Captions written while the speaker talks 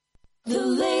The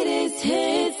latest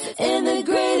hits and the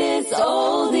greatest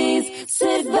oldies,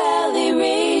 Sid Valley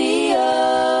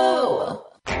Radio.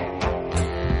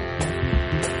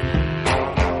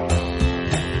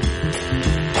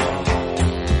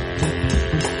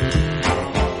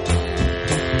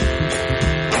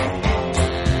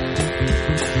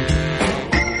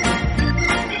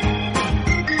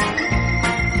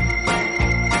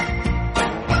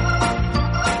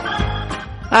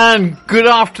 And good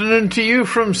afternoon to you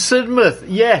from Sidmouth.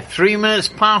 Yeah, 3 minutes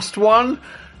past 1.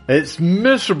 It's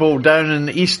miserable down in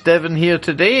East Devon here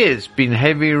today. It's been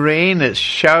heavy rain, it's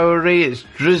showery, it's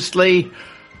drizzly.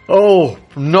 Oh,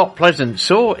 not pleasant.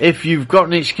 So, if you've got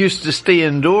an excuse to stay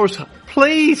indoors,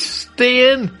 please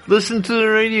stay in. Listen to the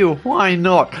radio. Why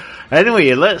not?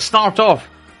 Anyway, let's start off.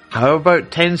 How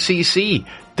about 10cc?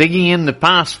 Digging in the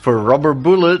past for Rubber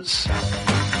Bullets.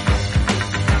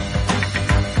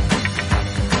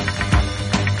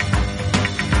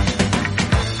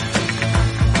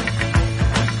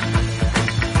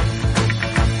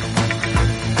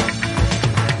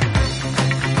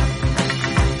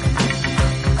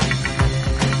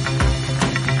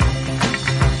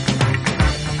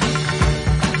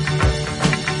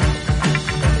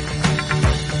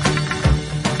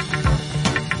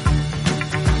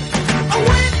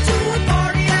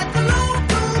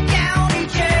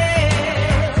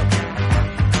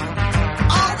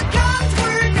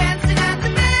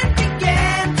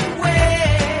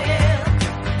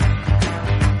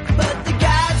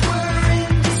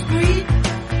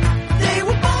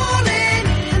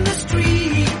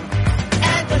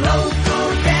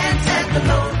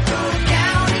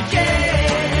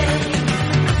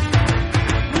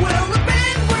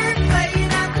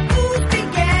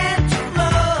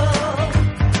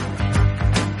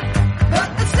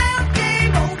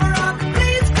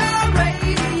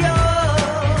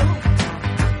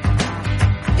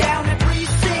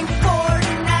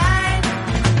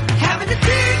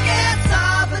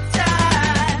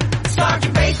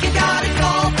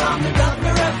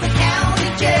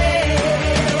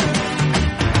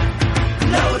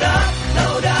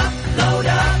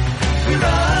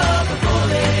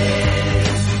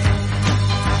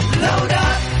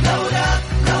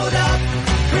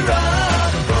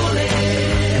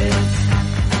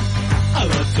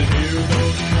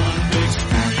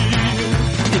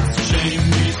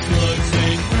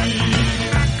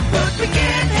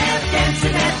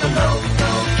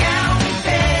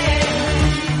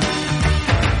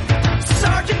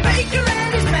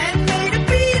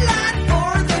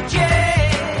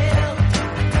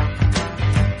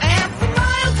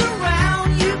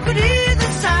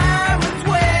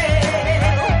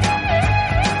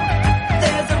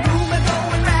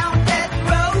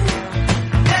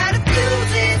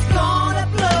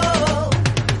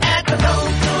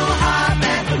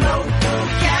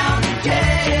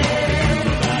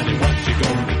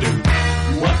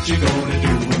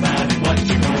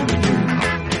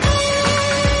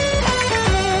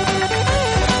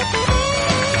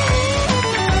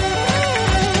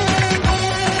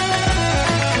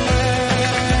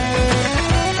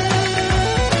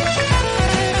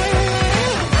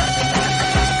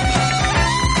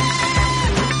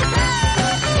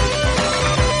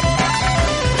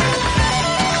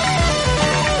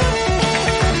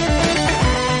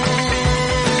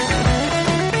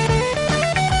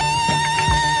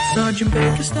 Sergeant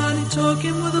Baker started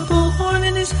talking with a bullhorn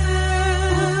in his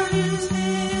hand.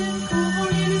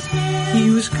 He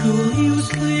was cool, he was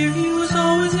clear, he was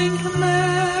always in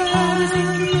command.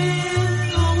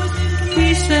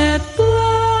 He said,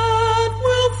 blood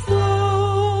will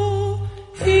flow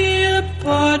here,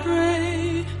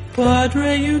 Padre.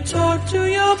 Padre, you talk to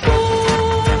your boys.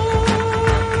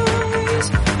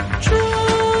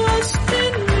 Trust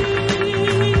in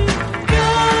me.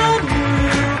 God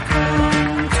will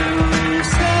come to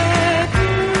set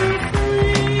you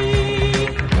free.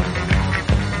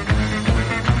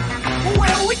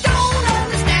 Well, we don't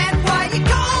understand why you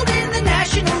called in the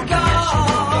National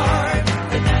Guard.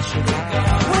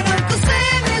 When Uncle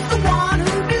Sam is the one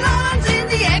who belongs in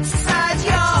the exercise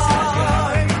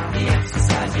yard.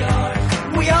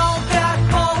 We all got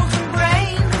balls and brains.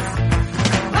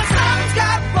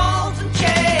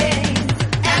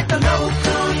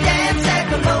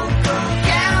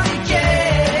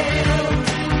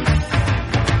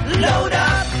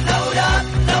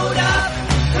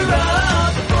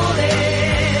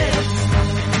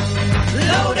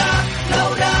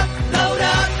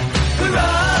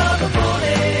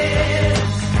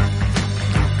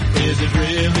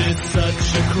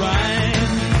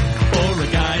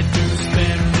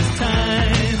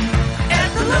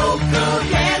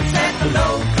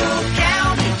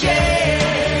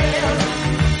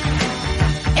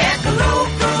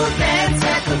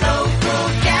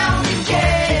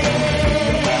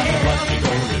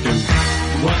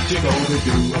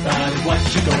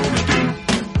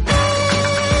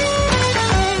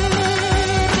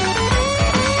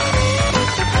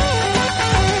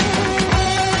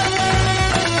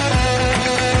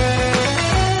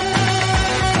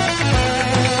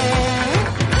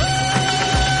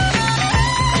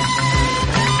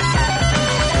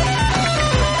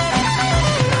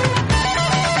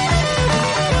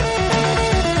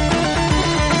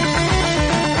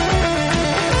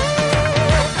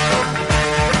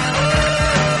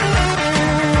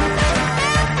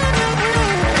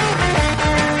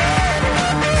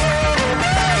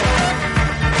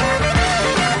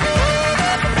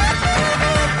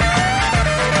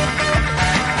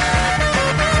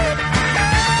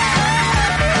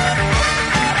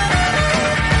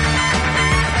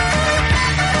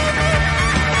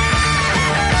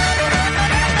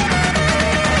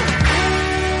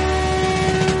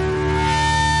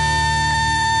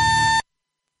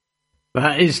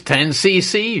 is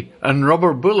 10cc and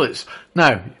Rubber Bullets.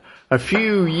 Now, a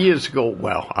few years ago,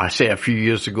 well, I say a few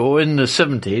years ago, in the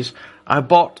 70s, I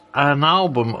bought an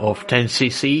album of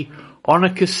 10cc on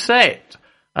a cassette,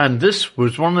 and this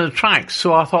was one of the tracks.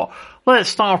 So I thought, let's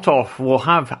start off. We'll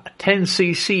have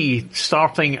 10cc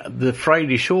starting the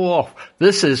Friday show off.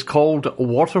 This is called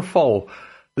Waterfall.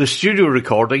 The studio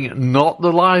recording, not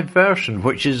the live version,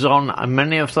 which is on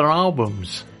many of their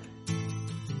albums.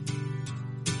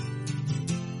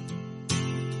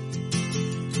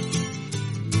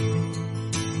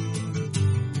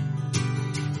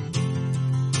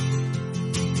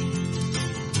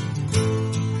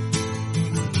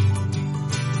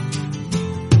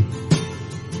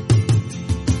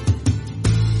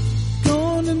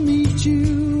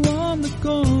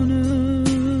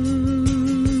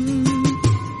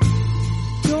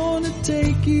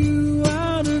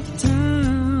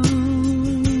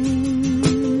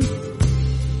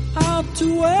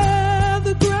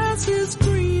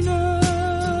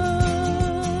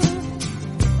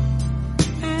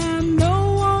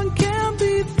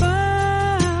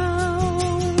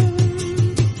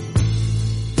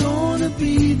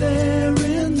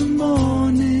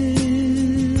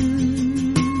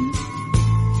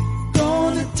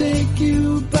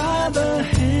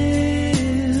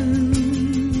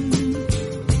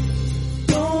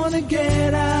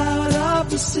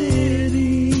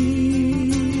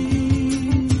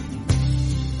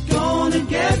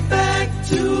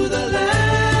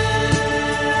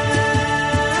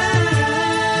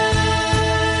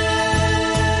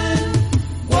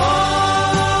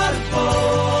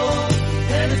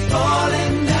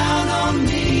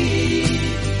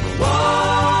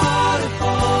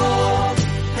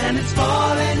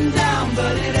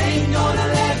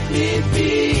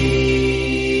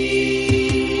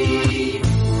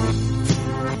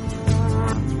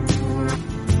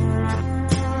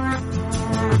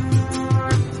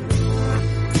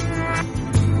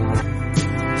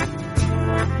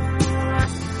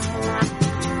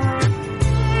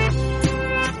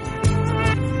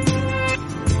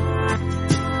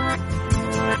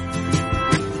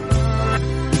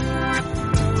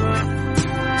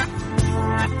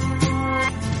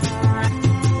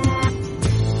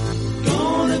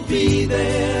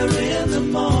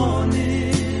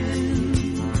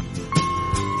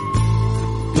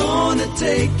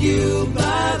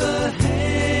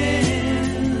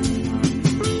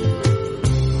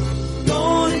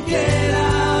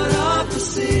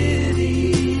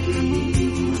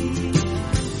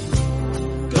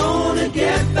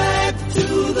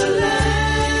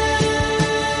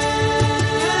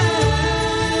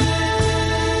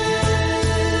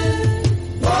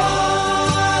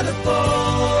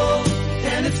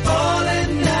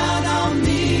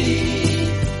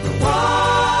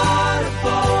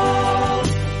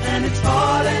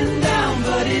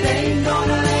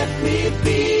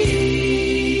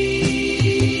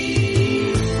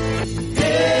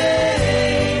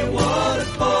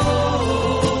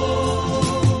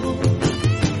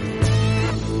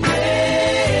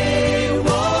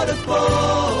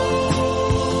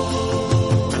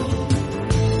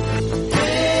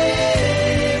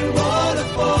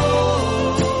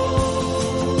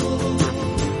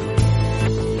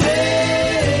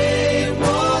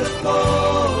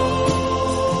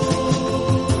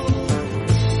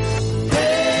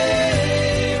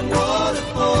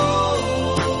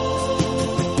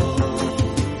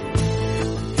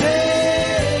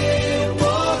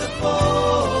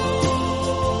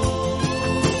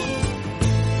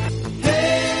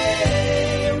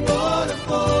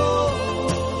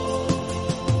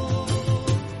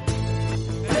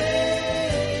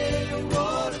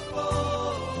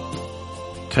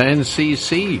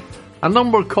 cc, a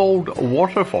number called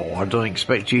Waterfall. I don't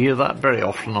expect you to hear that very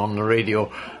often on the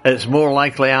radio. It's more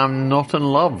likely I'm Not in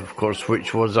Love, of course,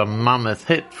 which was a mammoth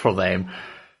hit for them.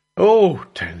 Oh,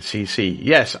 10cc.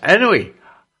 Yes, anyway,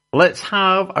 let's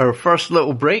have our first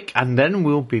little break and then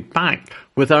we'll be back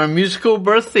with our musical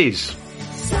birthdays.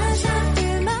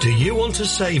 Do you want to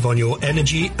save on your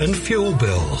energy and fuel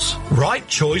bills? Right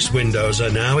Choice Windows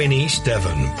are now in East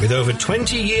Devon with over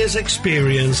 20 years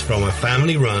experience from a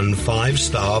family-run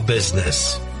 5-star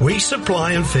business. We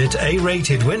supply and fit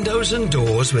A-rated windows and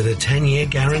doors with a 10-year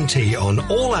guarantee on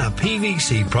all our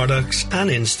PVC products and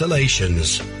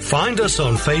installations. Find us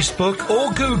on Facebook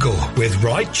or Google with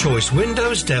Right Choice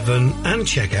Windows Devon and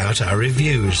check out our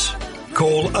reviews.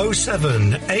 Call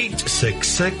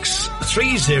 07866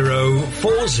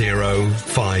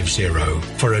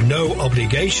 304050 for a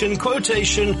no-obligation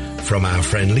quotation from our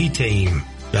friendly team.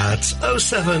 That's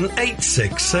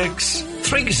 07866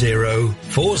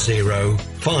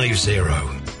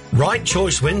 304050. Right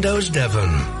Choice Windows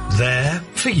Devon. There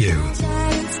for you.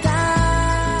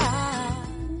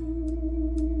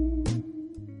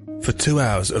 For 2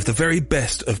 hours of the very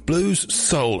best of blues,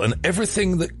 soul and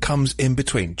everything that comes in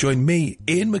between. Join me,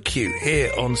 Ian McHugh,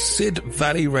 here on Sid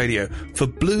Valley Radio for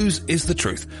Blues is the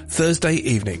Truth, Thursday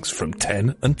evenings from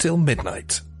 10 until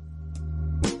midnight.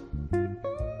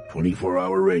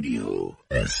 24-hour radio,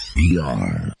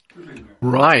 SCR.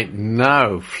 Right,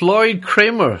 now, Floyd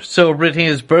Kramer celebrating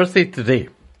his birthday today.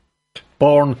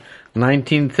 Born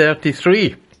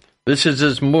 1933. This is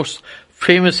his most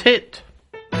famous hit.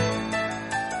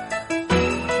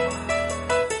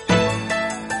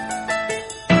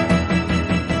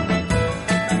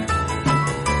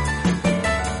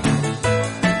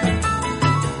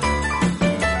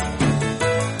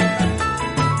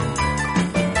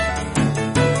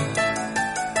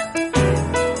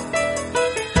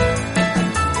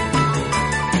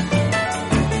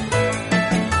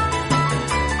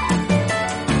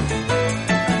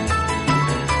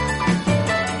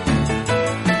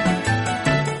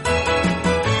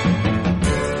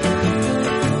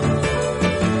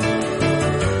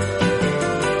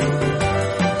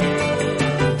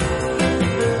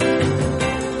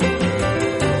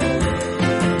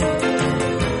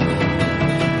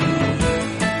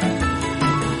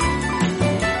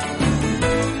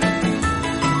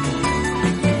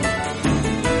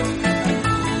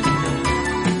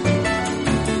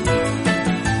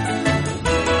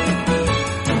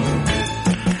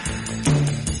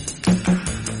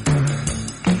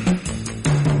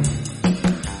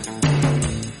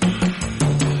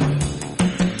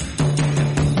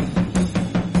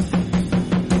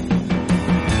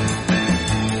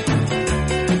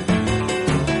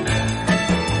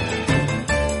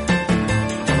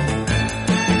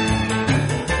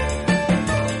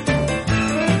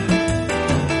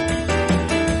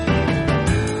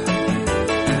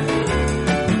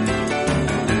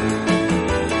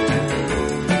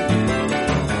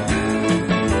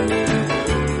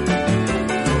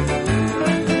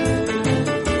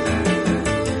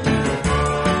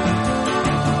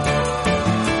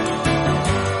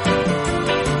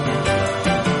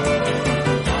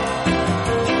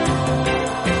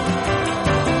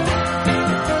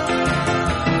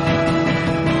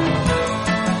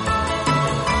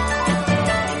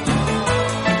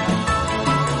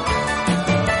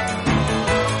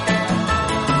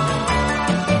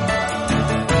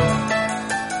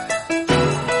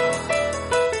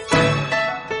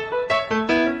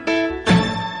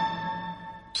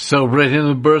 Celebrating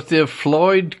the birthday of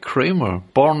Floyd Kramer,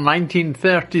 born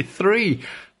 1933.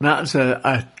 That's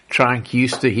a track you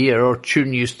used to hear, or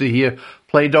tune you used to hear,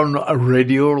 played on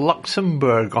Radio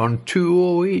Luxembourg on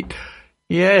 208.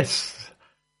 Yes,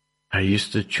 I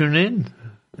used to tune in,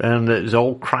 and it was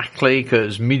all crackly because it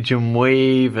was medium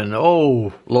wave and,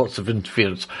 lots of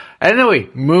interference. Anyway,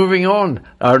 moving on.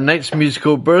 Our next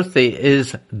musical birthday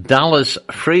is Dallas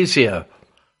Frazier.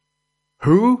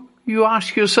 Who, you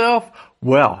ask yourself?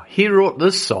 Well, he wrote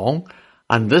this song,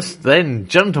 and this then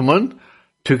gentleman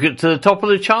took it to the top of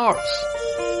the charts.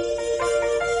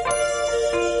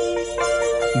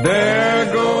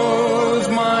 There goes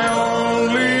my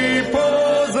only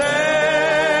possession.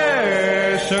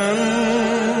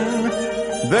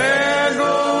 There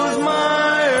goes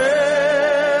my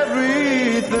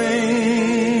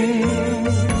everything.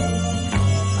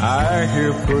 I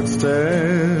hear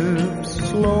footsteps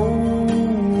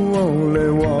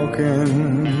slowly walking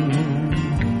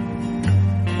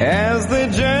as they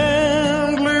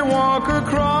gently walk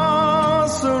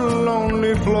across a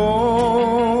lonely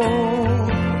floor,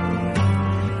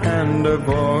 and a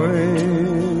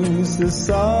voice is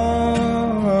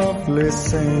softly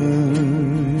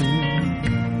singing,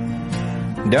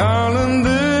 darling,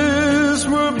 this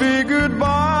will be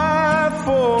goodbye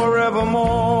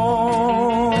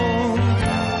forevermore.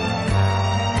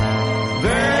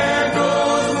 There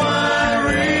goes my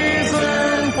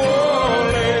reason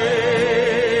for living.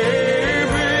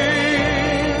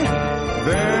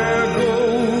 There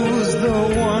goes the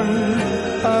one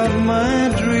of my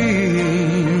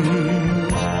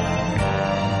dreams.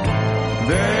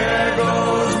 There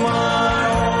goes my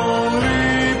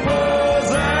only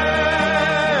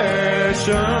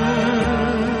possession.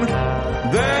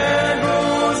 There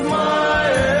goes my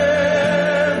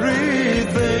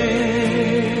everything.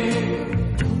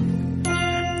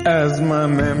 As my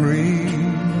memory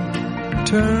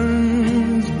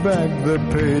turns back the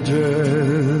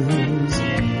pages,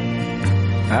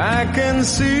 I can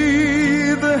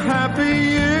see the happy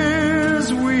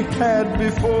years we had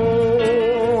before.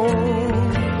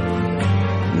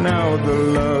 Now the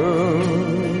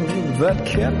love that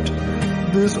kept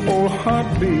this old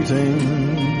heart beating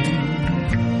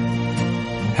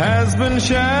has been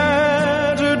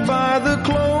shattered by the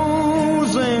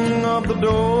closing of the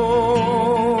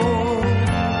door.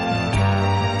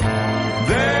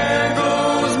 There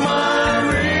goes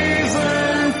my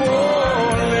reason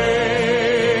for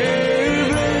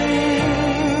living.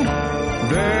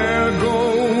 There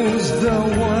goes the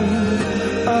one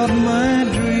of my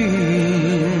dreams.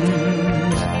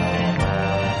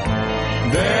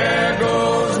 There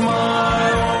goes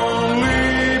my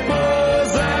only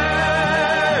possession.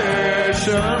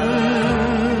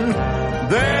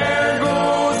 There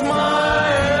goes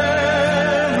my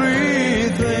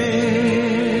everything.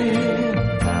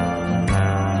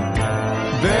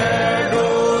 There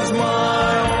goes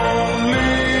my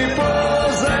only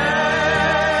possession.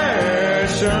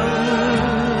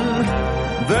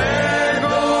 There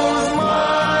goes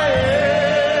my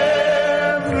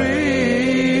everything.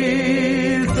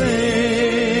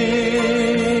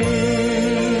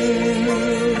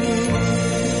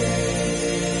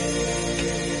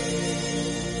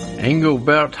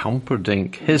 Engelbert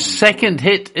Humperdinck. His second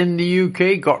hit in the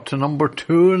UK got to number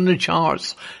 2 in the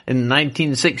charts in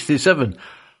 1967.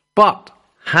 But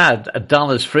had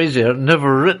Dallas Frazier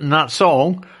never written that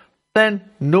song, then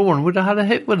no one would have had a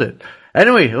hit with it.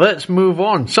 Anyway, let's move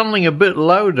on. Something a bit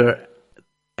louder.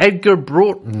 Edgar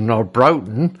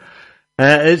Broughton.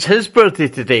 It's his birthday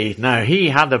today. Now, he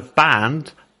had a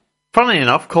band, funny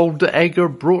enough, called the Edgar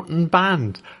Broughton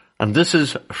Band. And this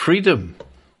is Freedom.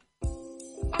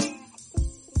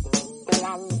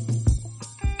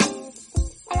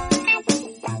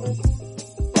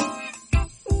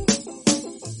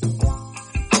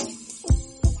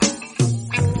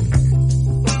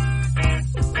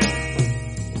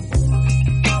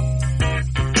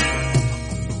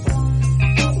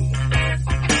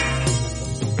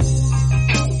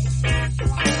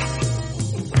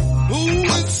 Who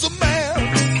is a man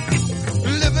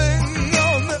living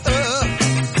on the earth?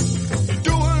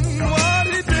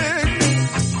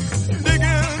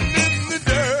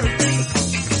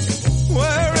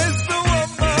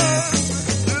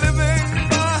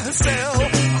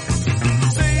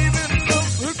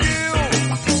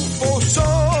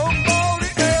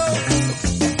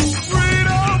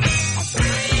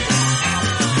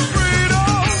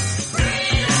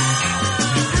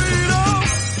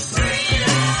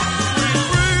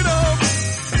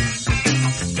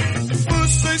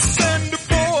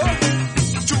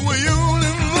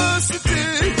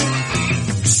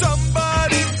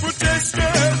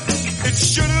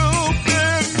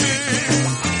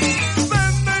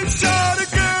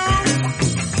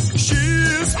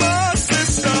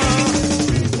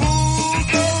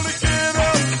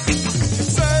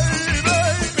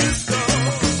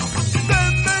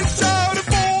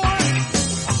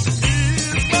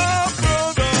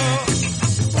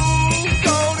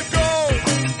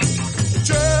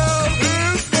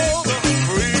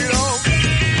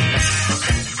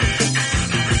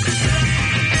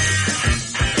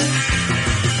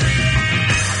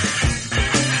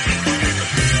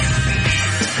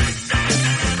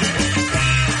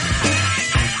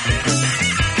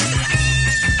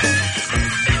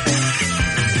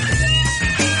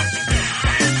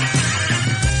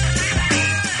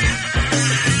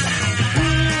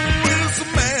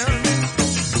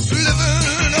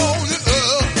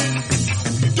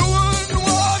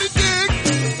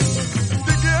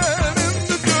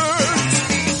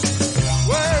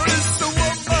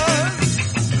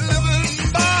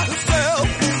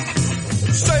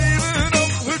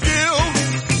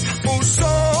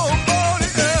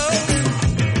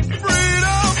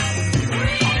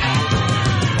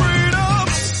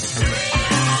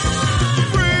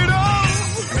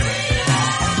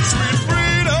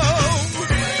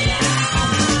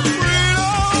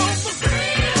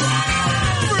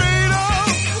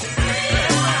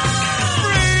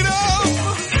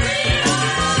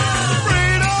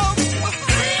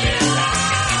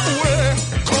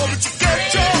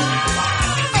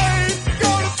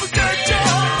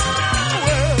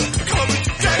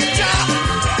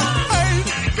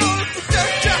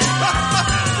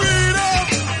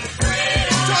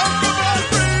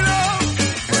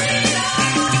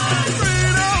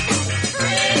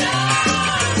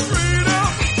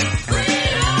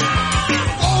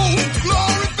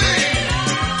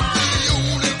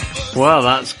 Well,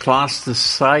 that's classed as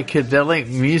psychedelic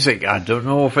music. I don't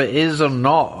know if it is or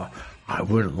not. I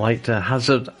wouldn't like to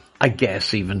hazard a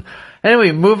guess even.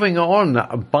 Anyway, moving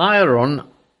on. Byron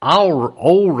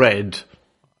Allred,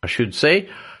 I should say.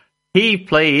 He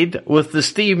played with the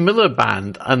Steve Miller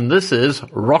Band, and this is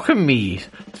Rockin' Me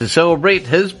to celebrate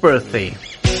his birthday.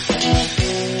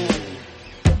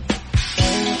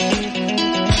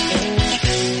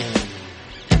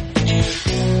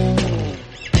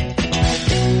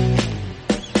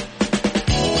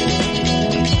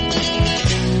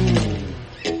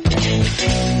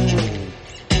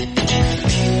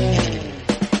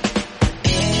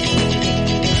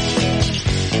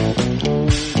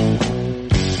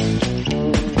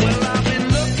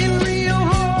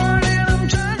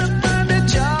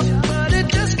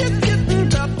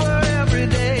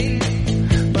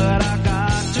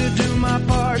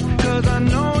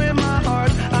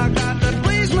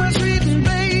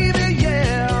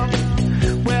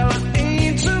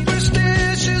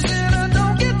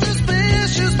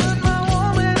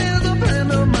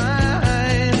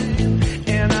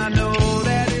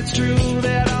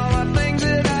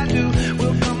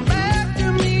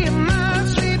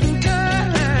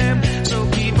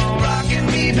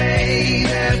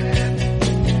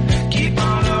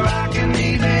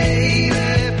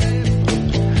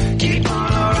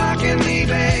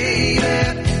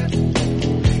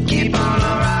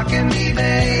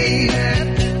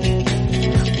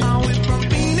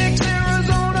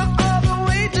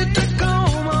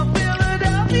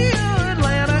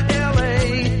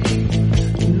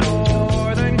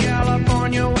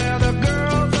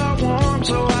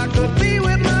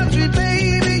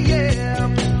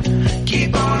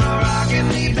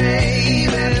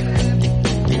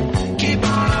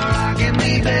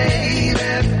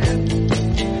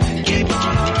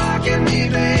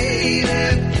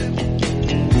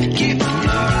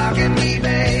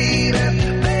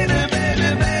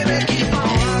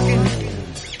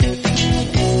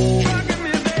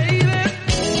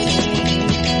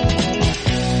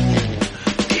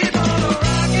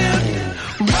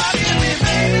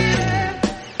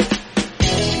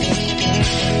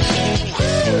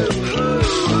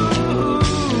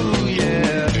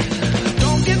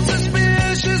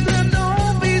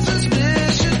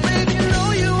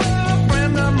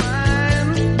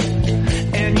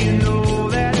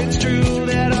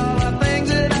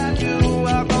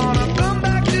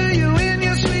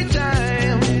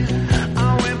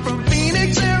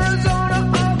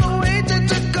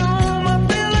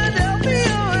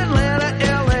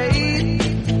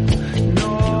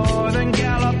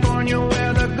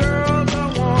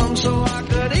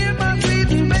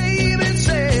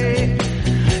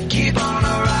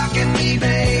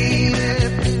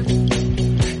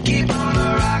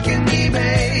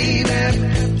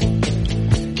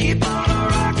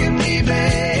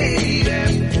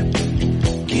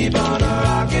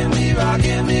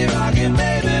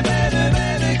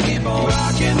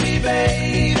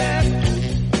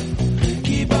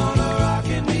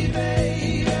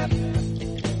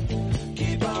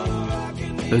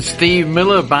 The Steve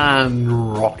Miller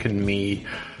Band rocking me.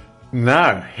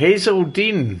 Now, Hazel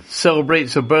Dean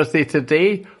celebrates her birthday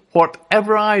today.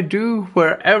 Whatever I do,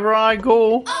 wherever I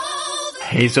go.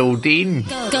 Hazel Dean.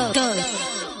 Go, go, go.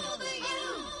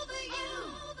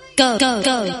 Go, go,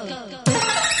 go.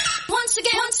 Once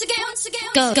again, once again, once again.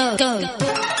 Go, go, go.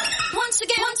 Once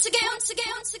again, once again, once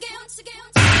again, once again, once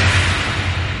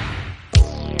again.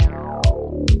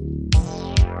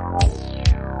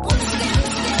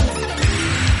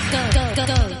 Go, go, go,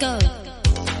 go,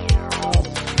 go.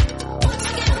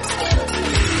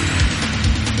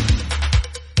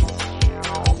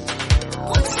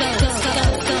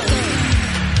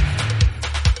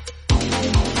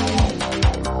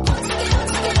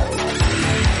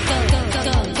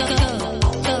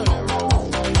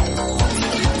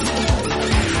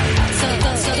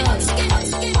 So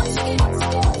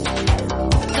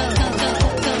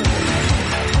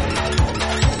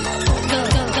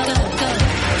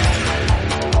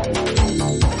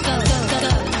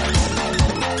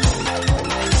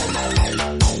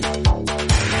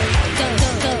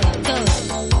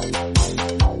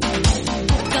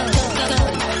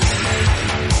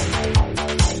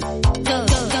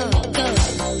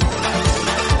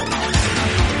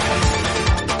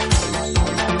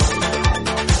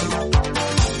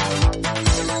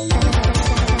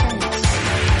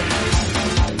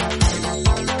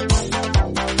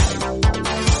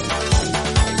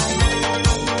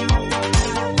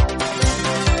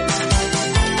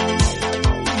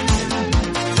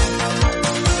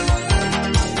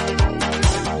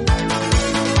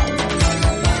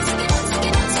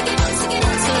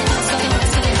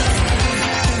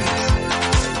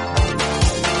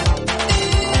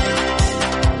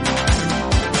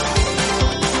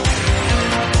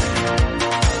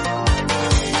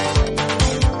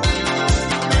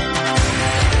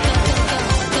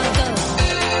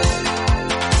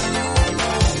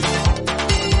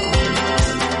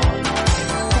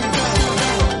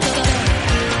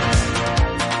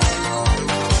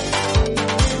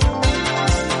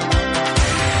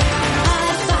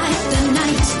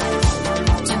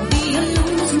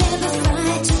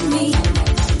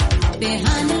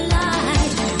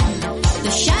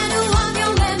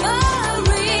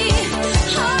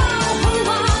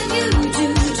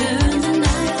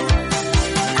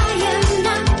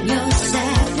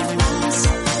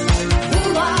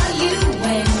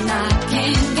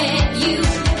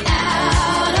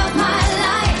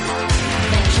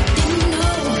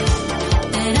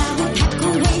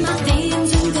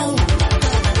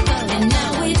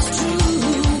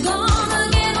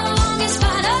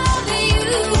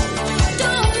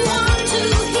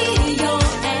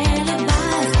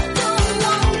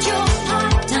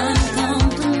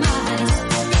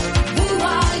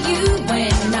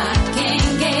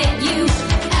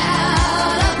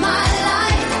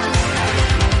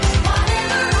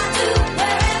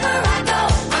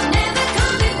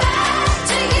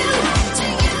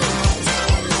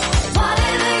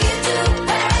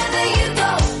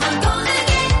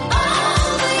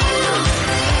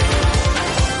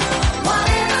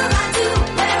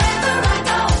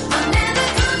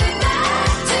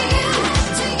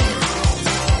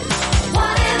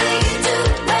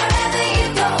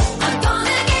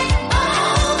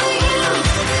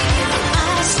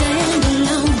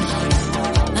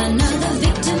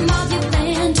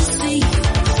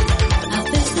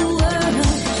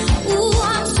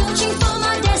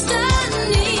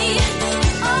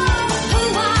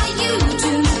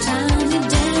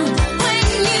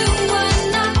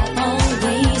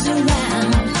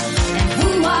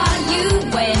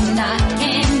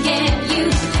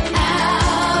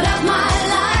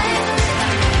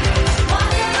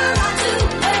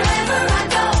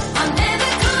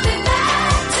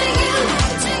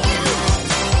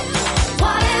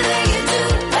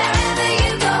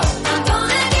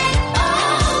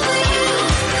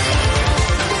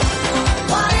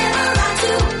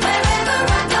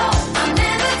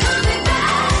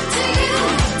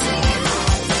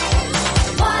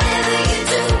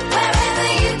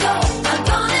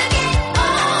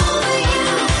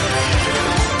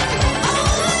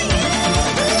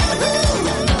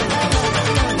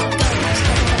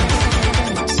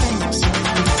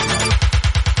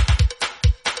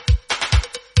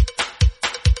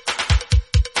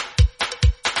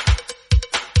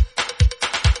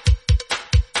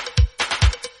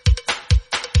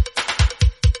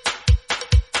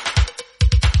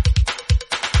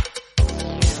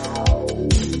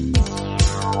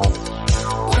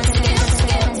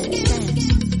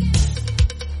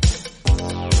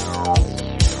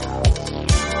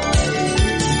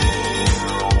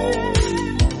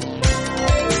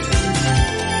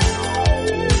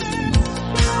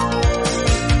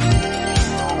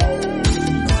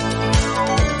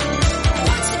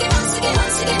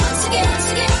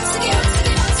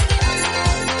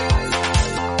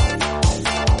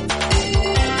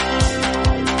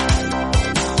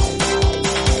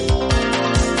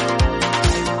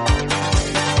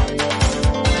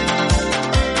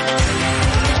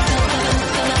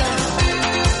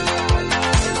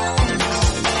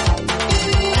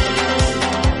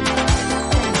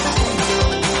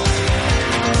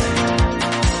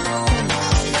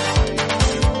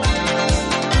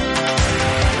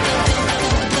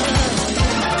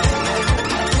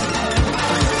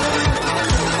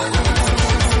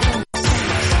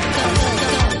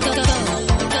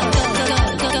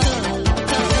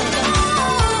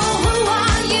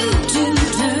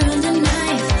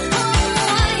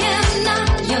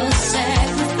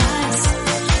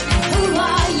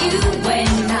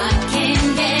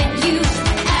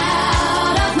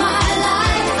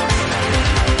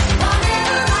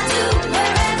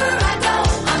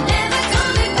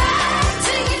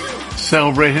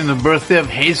celebrating the birthday of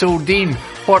Hazel Dean.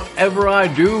 Whatever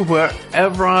I do,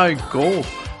 wherever I go.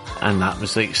 And that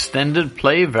was the extended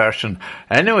play version.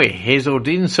 Anyway, Hazel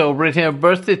Dean celebrating her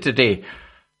birthday today.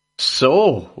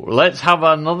 So, let's have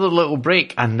another little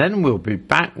break and then we'll be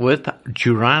back with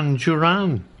Duran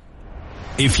Duran.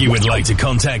 If you would like to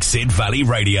contact Sid Valley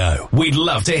Radio, we'd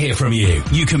love to hear from you.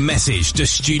 You can message the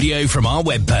studio from our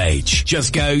webpage.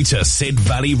 Just go to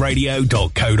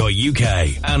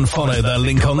sidvalleyradio.co.uk and follow the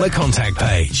link on the contact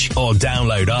page, or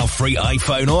download our free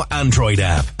iPhone or Android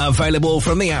app, available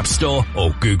from the App Store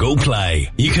or Google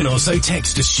Play. You can also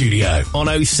text the studio on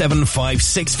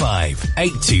 07565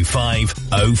 825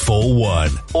 041,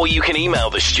 or you can email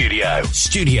the studio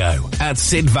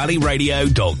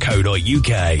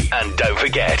 @sidvalleyradio.co.uk. And don't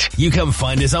forget, you can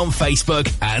find us on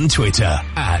Facebook and Twitter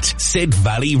 @Sid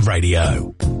Valley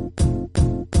Radio.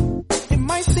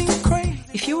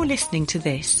 If you're listening to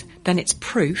this, then it's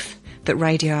proof that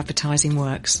radio advertising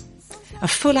works. A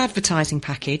full advertising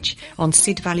package on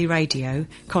Sid Valley Radio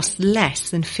costs less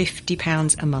than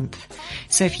 £50 a month.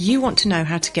 So if you want to know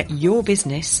how to get your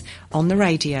business on the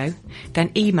radio, then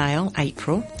email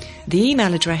April. The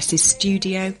email address is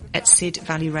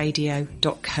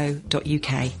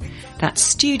studio@sidvalleyradio.co.uk. That's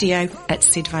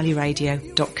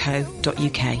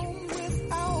studio@sidvalleyradio.co.uk.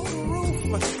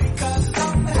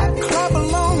 Clap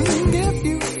along if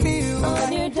you feel like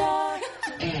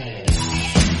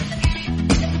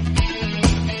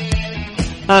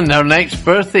And our next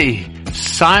birthday,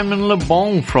 Simon Le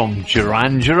Bon from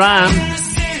Duran Duran.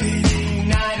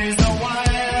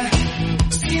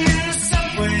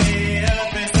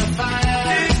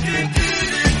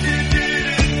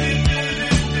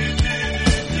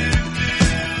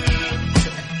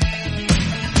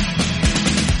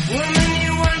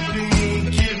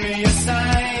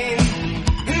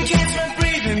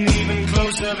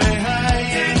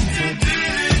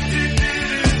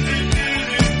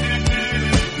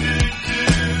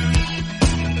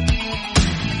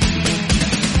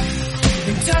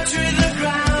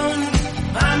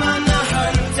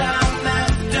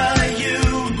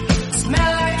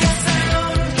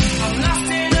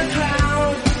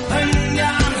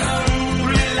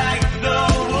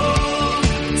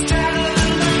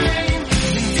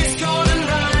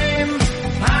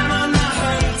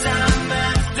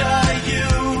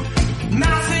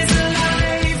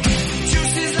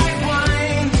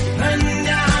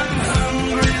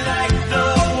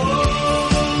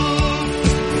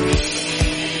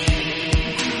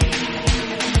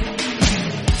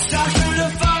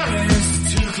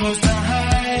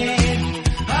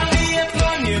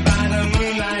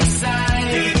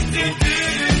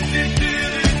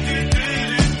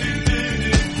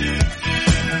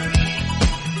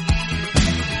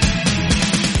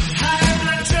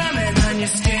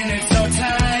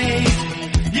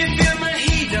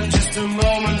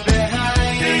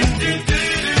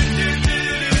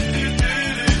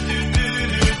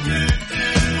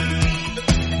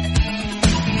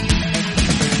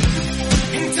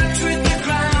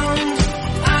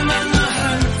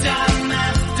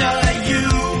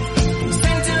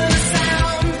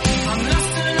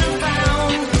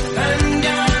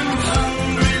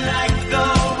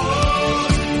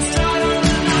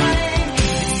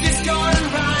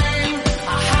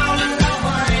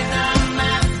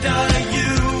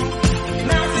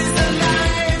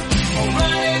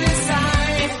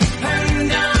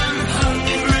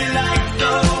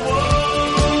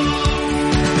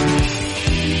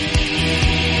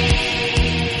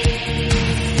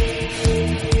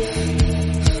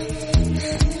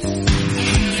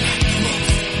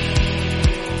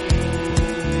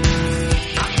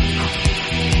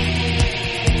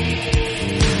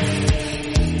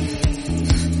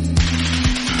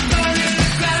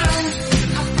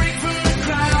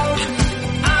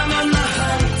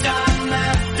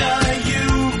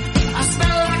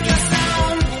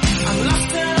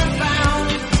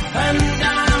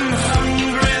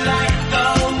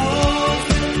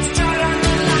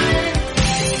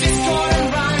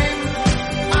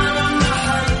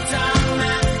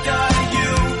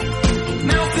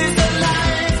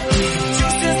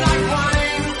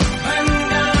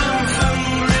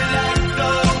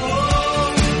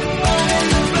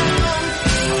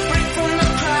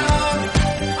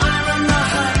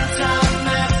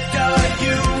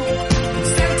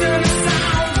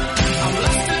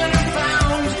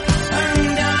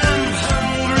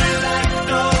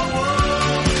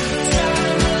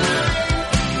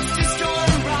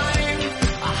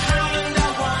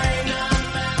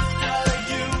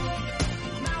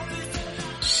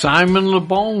 Simon Le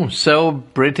Bon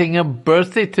celebrating a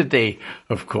birthday today.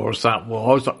 Of course, that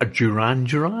was Duran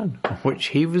Duran, which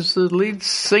he was the lead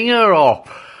singer of.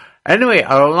 Anyway,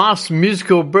 our last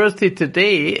musical birthday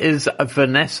today is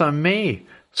Vanessa Mae.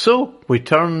 So, we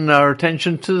turn our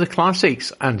attention to the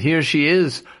classics, and here she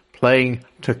is, playing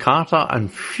Toccata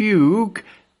and Fugue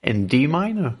in D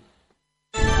minor.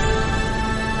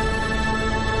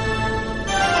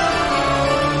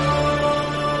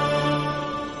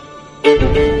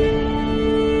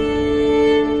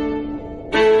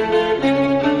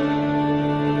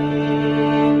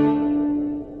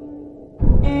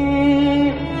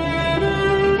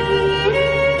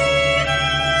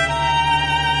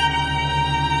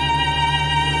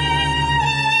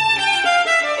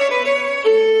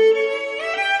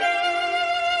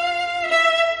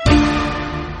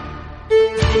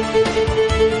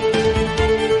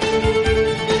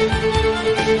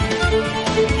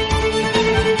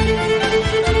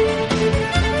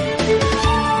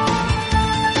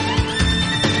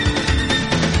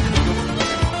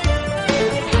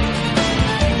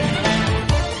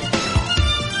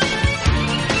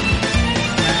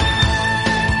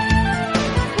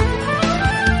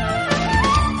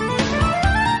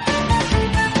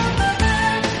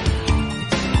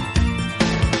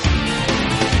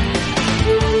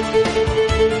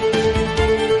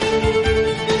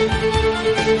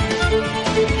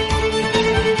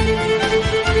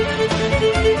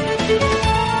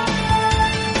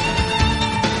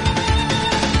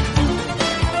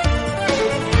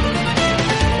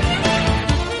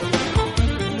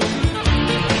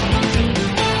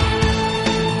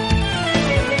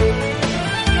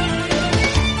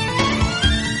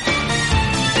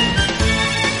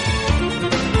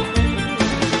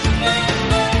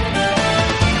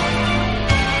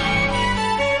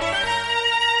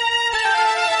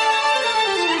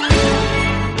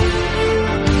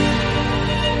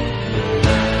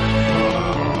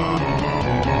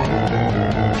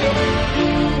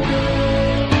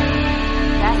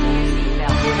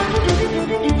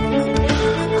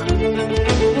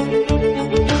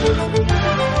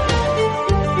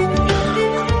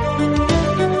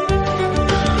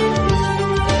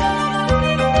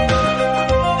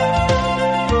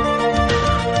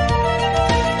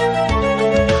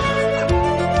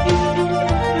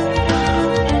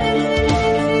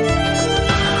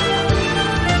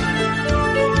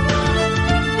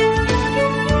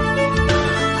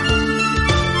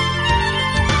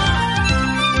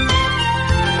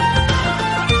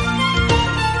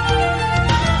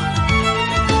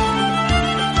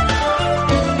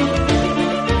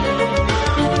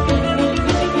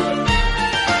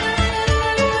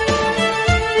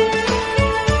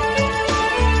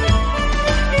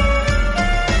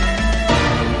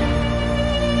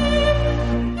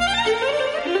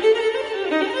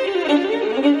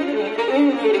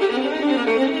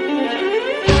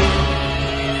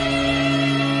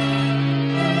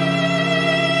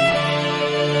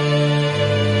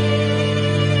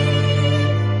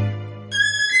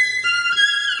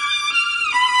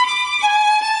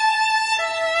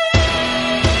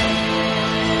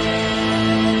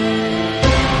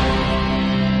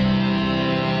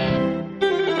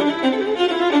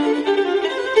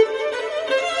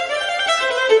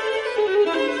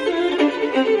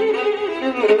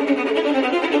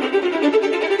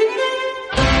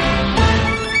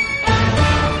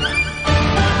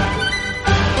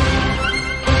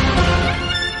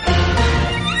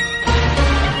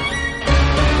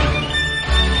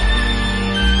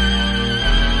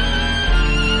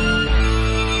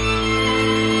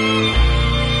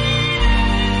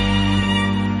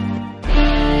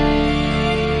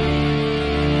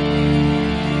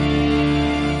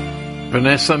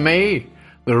 Vanessa Mae,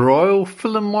 the Royal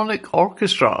Philharmonic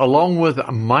Orchestra, along with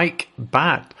Mike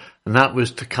Batt, and that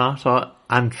was Toccata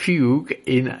and Fugue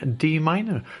in D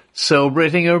minor,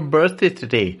 celebrating her birthday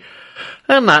today.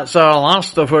 And that's our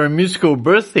last of our musical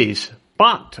birthdays.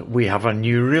 But we have a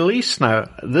new release now.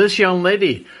 This young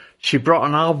lady, she brought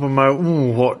an album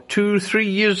out,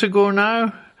 2-3 years ago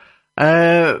now?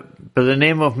 By the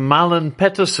name of Malin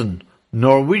Petterson,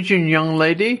 Norwegian young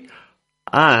lady.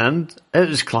 And it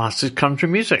was classed as country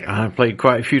music. I played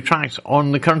quite a few tracks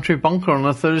on the Country Bunker on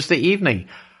a Thursday evening.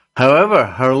 However,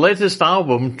 her latest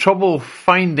album, Trouble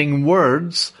Finding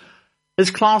Words,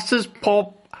 is classed as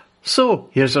pop. So,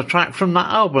 here's a track from that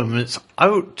album. It's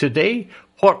out today.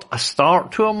 What a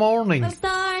start to a morning. What a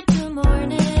start to a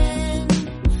morning.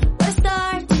 What a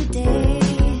start to a day.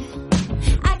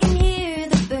 I can hear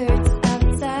the birds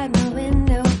outside my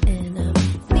window and I'm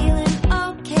feeling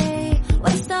okay.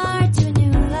 What a start to a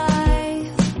new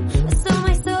life. So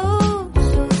my soul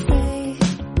shall say.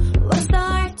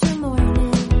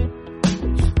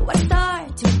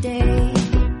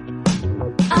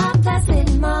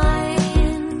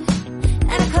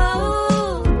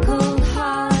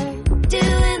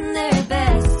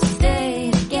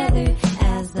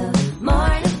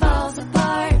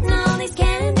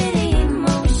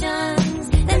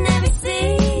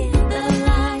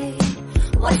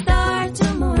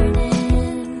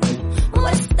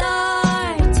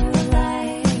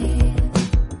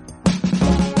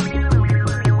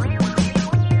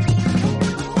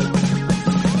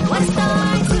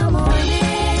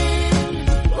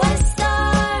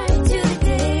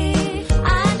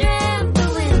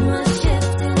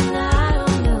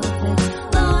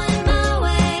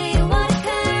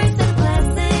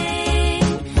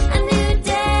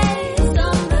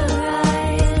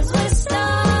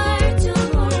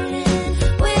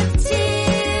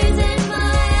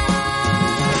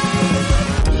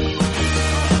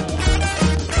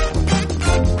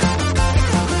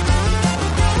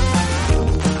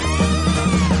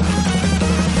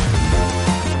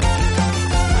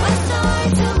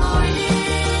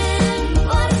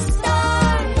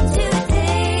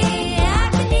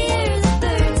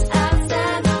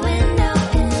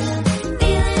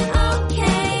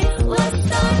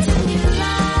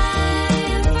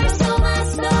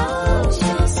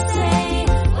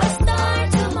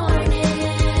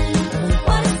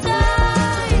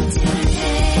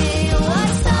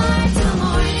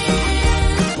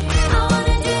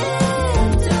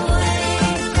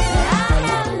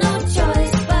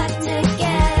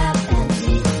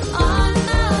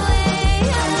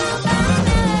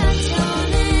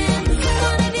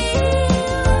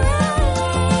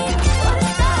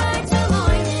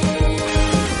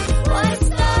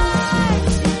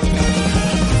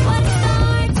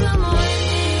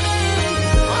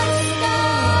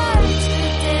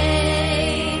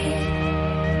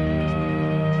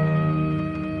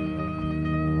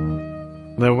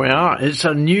 It's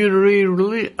a new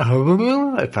re-release,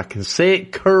 if I can say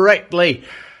it correctly,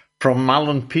 from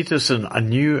Alan Peterson, a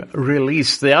new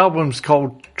release. The album's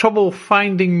called Trouble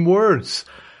Finding Words,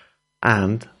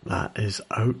 and that is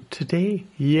out today.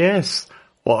 Yes,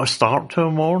 what a start to a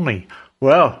morning.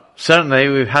 Well, certainly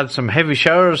we've had some heavy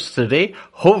showers today.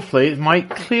 Hopefully it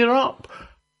might clear up.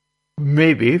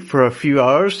 Maybe for a few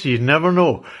hours, you never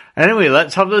know. Anyway,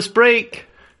 let's have this break.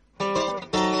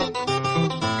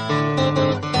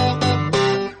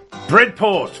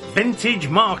 Bridport Vintage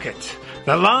Market.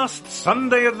 The last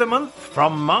Sunday of the month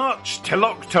from March till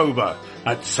October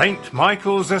at St.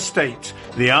 Michael's Estate,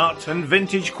 the art and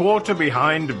vintage quarter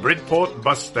behind Bridport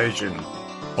Bus Station.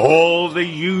 All the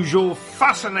usual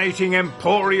fascinating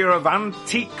emporia of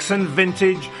antiques and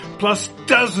vintage, plus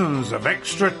dozens of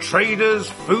extra traders,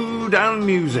 food and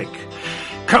music.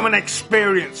 Come and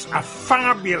experience a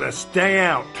fabulous day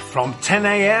out from 10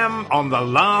 a.m. on the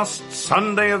last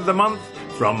Sunday of the month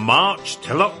from March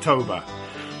till October.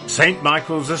 St.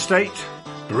 Michael's Estate,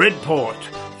 Bridport,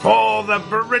 for the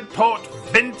Bridport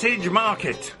Vintage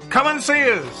Market. Come and see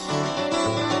us.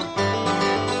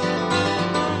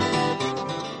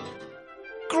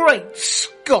 Great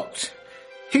Scott!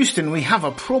 Houston, we have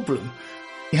a problem.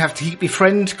 You have to keep your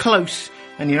friends close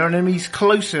and your enemies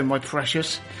closer, my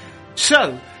precious.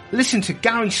 So, listen to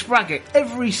Gary Spraggett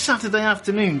every Saturday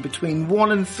afternoon between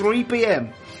 1 and 3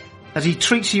 p.m. as he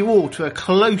treats you all to a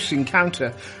close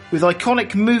encounter with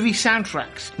iconic movie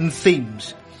soundtracks and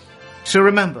themes. So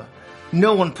remember,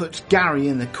 no one puts Gary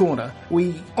in the corner.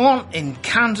 We aren't in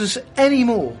Kansas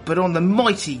anymore, but on the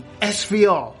mighty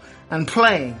SVR and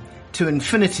playing to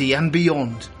infinity and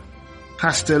beyond.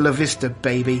 Hasta la vista,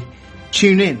 baby.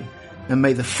 Tune in and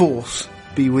may the force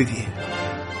be with you.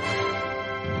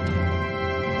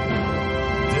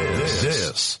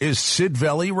 This is Sid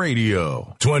Valley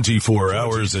Radio, 24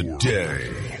 hours a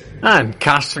day. And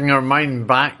casting our mind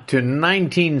back to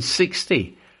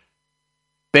 1960,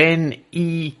 Ben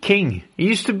E. King. He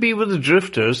used to be with the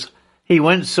Drifters. He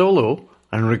went solo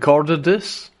and recorded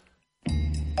this.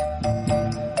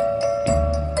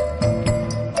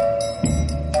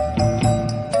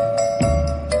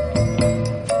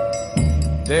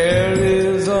 There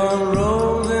is a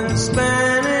rose in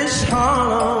Spanish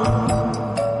Harlem,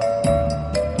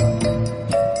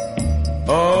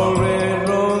 a red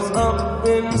rose up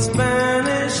in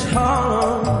Spanish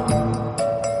Harlem.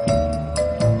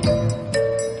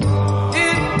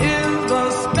 It is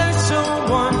a special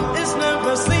one, it's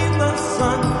never seen the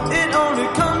sun. It only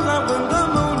comes out when the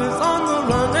moon is on the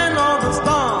run and all the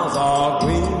stars are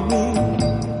gleaming.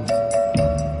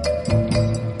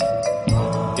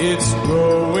 It's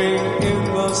growing in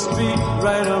the street,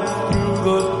 right up through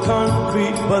the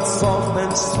concrete, but soft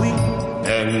and sweet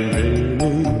and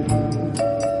rainy.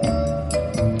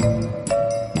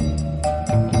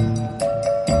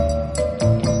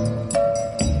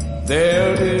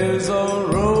 There is a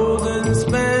rose in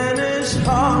Spanish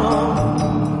Harlem,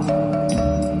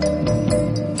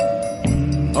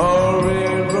 a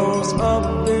red rose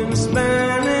up in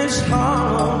Spanish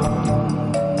Harlem.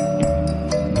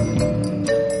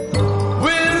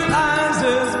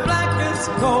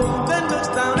 Cold, then looks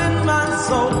down in my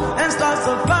soul and starts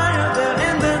a fire there,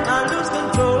 and then I lose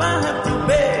control. I have to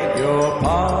beg your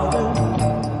pardon.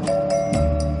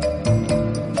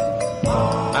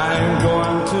 I'm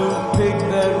going to pick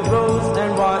that rose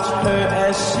and watch her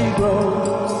as she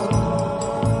grows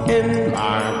in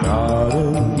my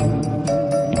garden.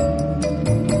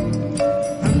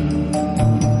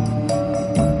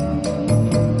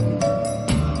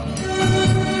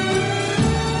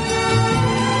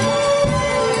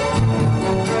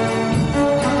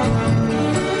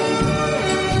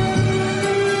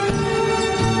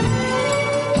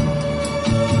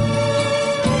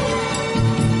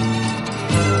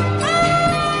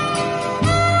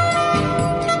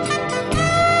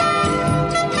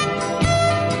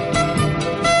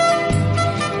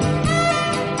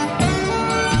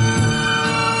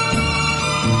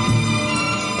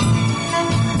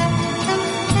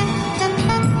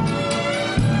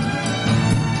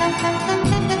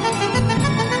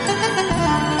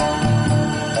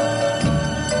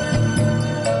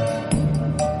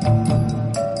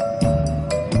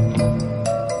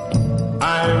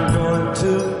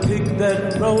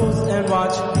 Rose and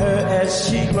watch her as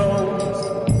she grows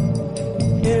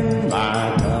in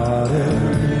my garden.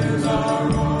 There's a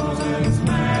rose in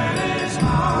Spanish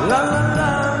Harlem. La la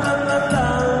la la la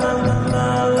la la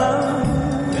la.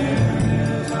 There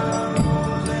is a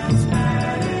rose in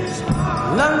Spanish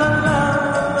Harlem. La la la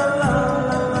la la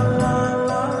la la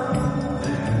la.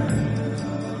 There is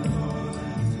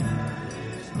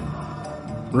a rose in Spanish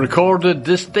Harlem. recorded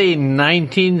this day in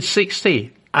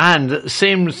 1960, and at the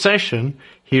same session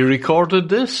he recorded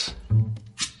this.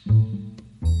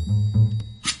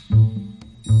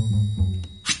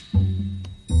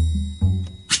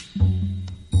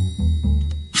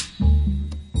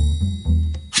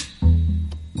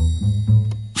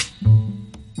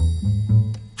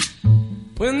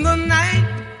 When the night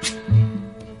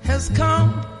has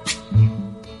come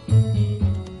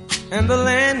and the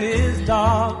land is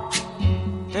dark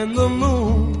and the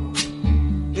moon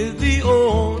is the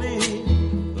only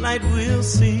light we'll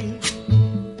see.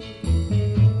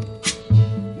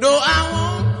 No, I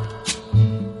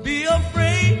won't be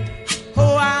afraid.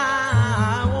 Oh,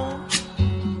 I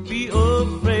won't be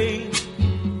afraid.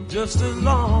 Just as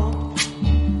long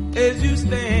as you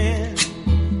stand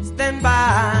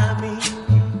by me.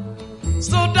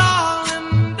 So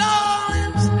darling,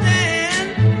 darling,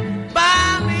 stand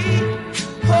by me.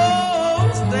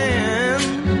 Oh,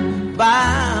 stand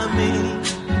by me.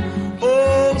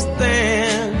 Oh,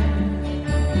 stand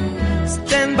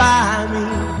by me.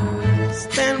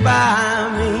 Stand by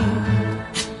me.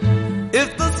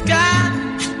 If the sky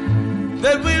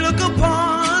that we look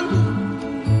upon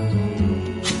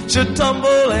should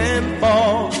tumble and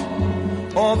fall,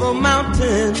 or the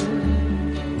mountain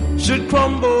should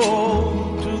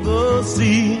crumble to the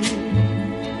sea,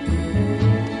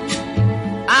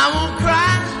 I won't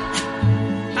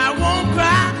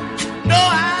cry, no,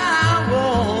 I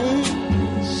won't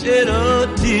shed a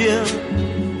tear,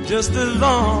 just as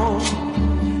long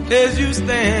as you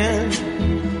stand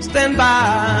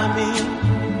by me.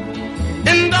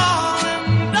 And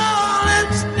darling,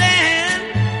 darling, stand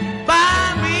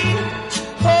by me,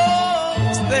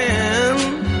 oh,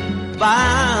 stand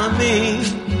by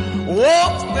me.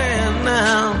 Oh, stand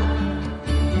now,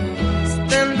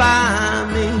 stand by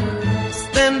me,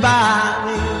 stand by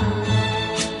me.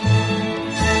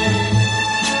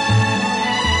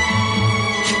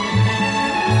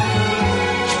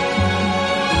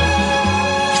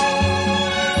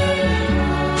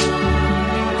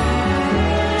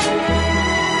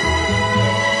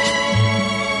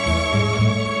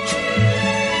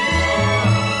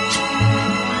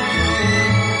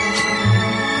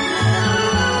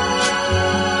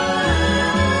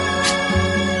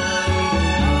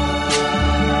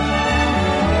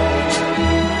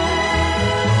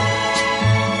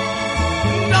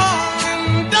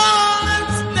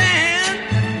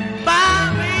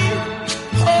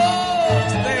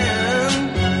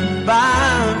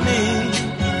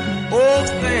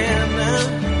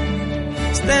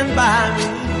 Stand by me,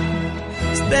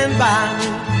 stand by me.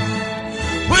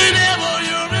 Whenever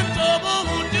you're in trouble,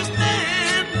 won't you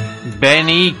stand?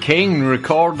 Benny King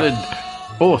recorded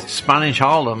both Spanish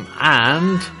Harlem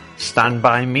and Stand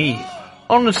By Me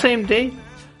on the same day,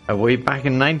 way back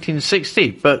in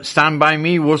 1960, but Stand By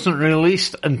Me wasn't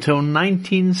released until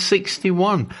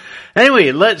 1961.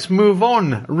 Anyway, let's move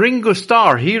on. Ringo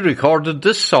Starr, he recorded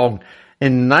this song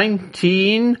in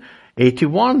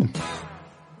 1981.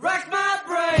 Rack my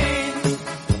brain,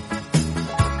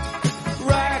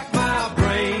 rack my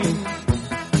brain,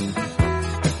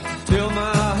 till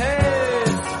my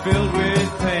head's filled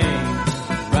with pain.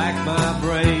 Rack my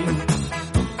brain,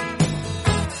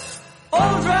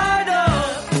 all dried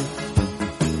up,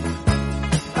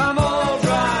 I'm all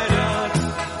dried up.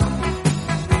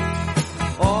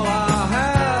 All I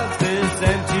have is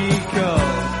empty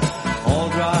cup, all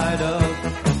dried up.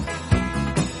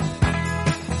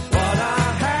 What I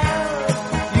have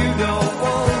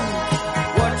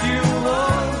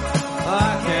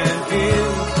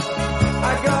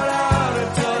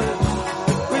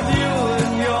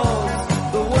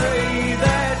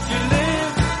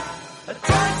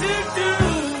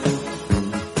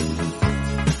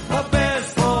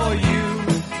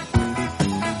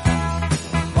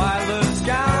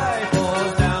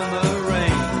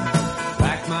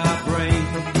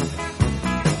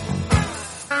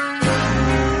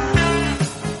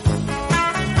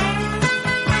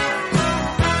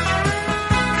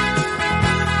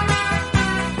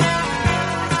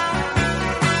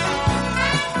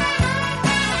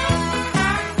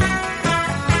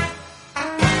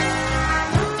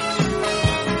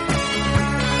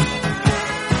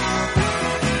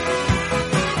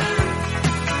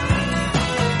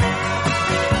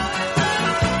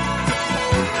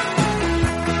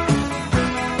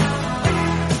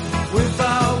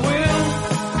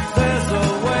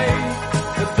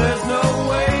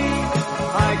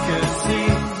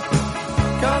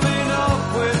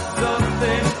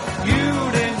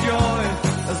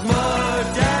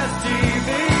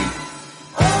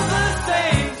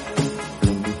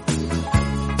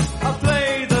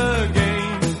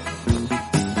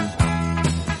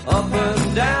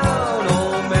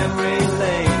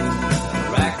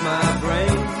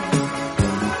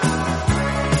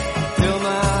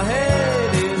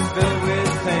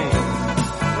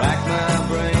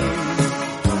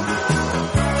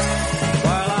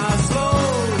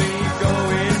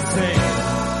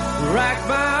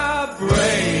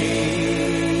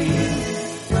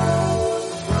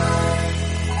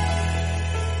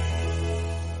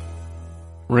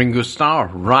Ringo Starr,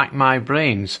 Rack My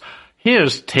Brains.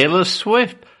 Here's Taylor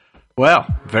Swift. Well,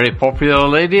 very popular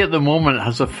lady at the moment,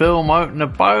 has a film out and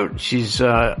about. She's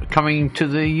coming to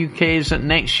the UK, is it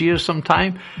next year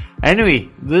sometime? Anyway,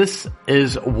 this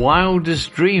is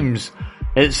Wildest Dreams.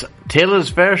 It's Taylor's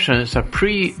version. It's a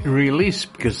pre-release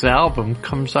because the album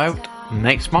comes out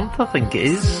next month, I think it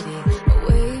is.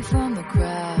 Away from the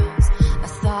crowds, I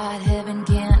thought heaven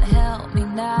can't help me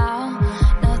now.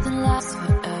 Nothing lasts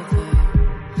forever,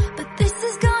 but this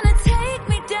is gonna take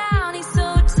me down. He's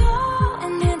so tall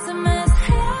and handsome as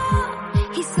hell.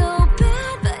 He's so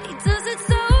bad, but he does it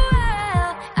so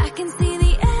well. I can see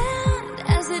the end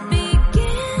as it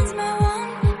begins. My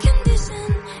one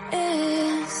condition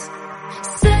is,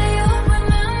 say you'll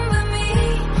remember me,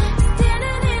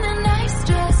 standing in a nice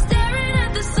dress, staring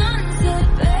at the sunset,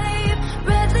 babe.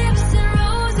 Red lips and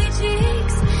rosy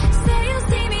cheeks. Say you'll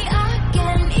see me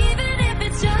again, even if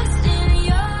it's just in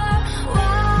your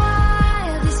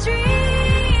wildest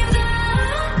dreams.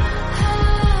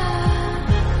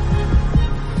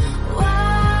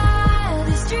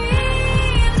 Wildest dreams.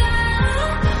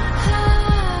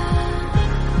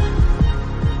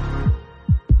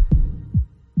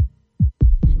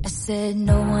 I said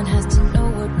no one has to know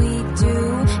what we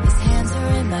do. His hands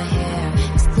are in my hair,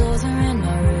 his clothes are in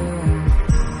my room,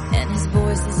 and his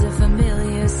voice is a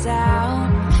familiar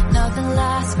sound. Nothing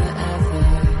lasts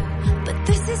forever, but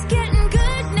this is getting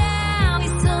good now.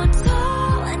 He's so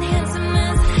tall and handsome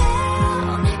as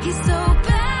hell. He's so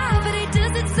bad, but he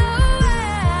does it so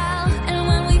well. And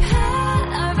when we've had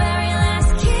our very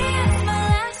last kiss, my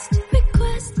last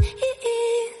request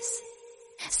is,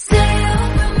 say you'll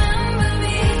remember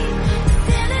me,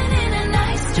 standing in a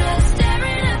nice dress,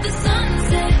 staring at the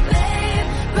sunset, babe.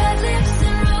 Red lips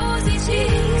and rosy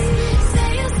cheeks. Say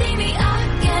you'll see me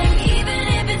again, even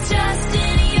if it's just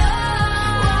in your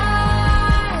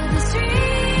wildest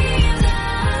dreams.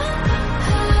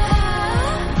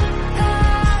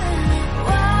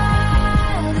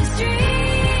 Wildest dreams.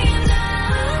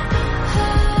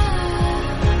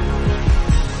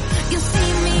 You'll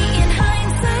see me in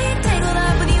hindsight, tangled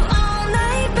up with you all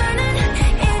night, burning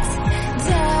it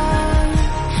down.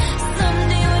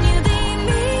 Someday when you leave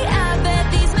me, I bet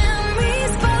these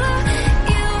memories follow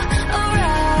you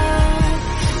around.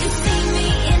 You'll see me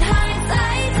in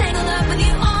hindsight, tangled up with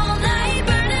you all night,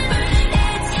 burning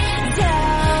it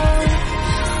down.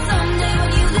 Someday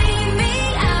when you leave me,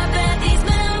 I bet these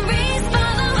memories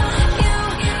follow you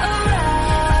around.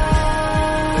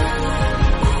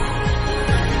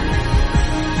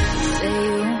 Say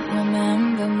you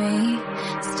remember me,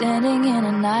 standing in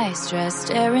a nice dress,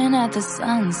 staring at the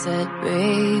sunset,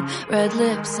 babe. Red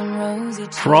lips and rosy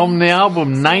cheeks. From the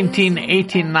album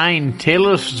 1989,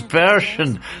 Taylor's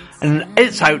version. And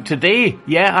it's out today.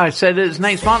 Yeah, I said it's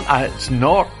next month. It's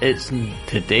not. It's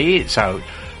today it's out.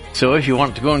 So if you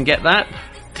want to go and get that,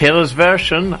 Taylor's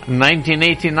version,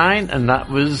 1989, and that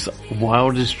was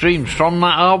Wildest Dreams from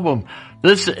that album.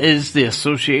 This is The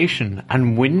Association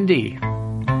and Windy.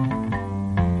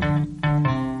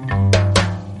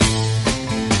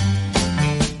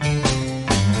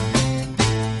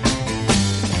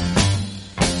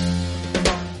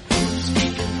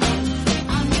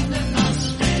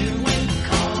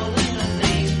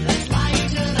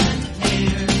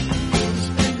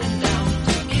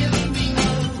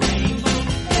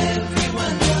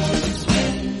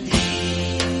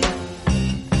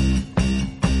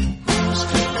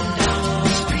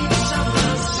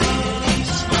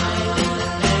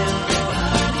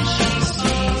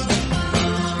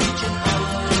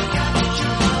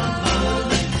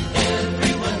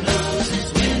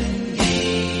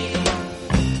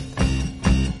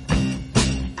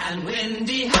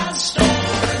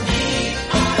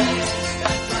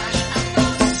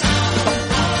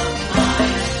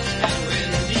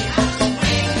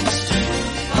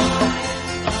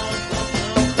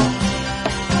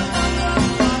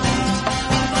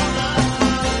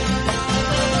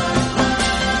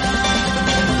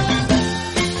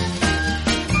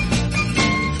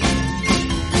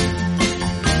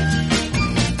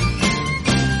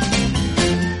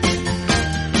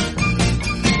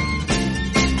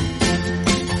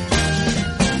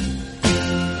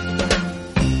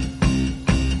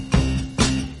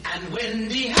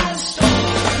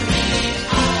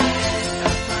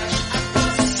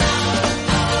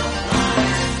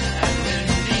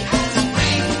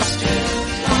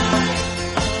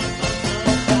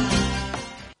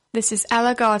 This is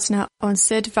Ella Gardner on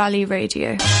Sid Valley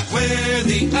Radio. Where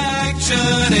the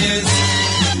action is.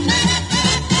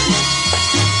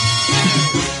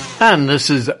 And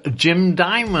this is Jim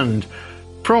Diamond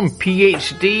from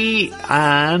PhD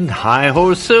and Hi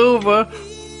Ho Silver.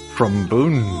 from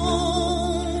Boone.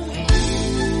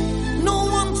 No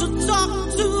one to talk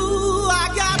to, I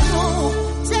got no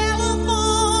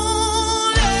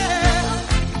telephone, yeah.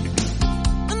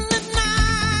 And at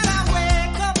night I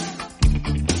wake up,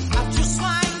 I just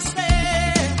lie and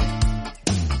stare.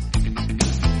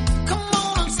 Come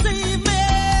on and save me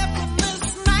from this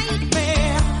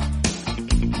nightmare.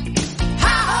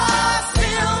 Hi-ho,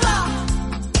 Silver,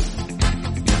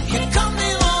 here come the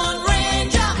Lone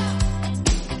Ranger.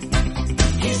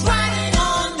 He's riding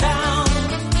on down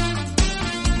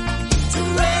to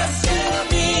rescue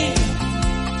me.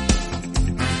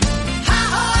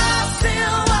 Hi-ho,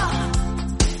 Silver,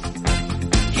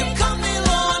 here come the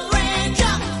Lone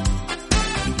Ranger.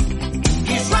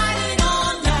 He's riding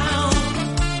on down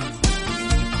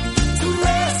to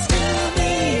rescue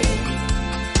me.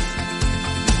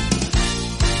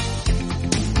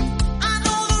 I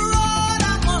know the road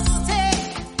I must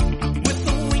take with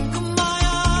the wink of my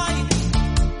eye.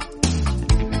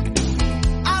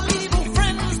 I leave old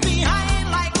friends behind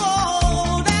like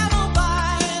old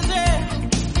alibis, yeah.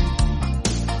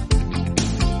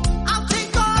 I'll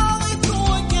take all they throw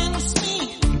against me.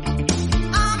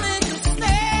 I'll make a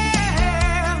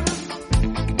stand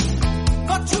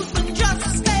for truth and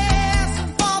justice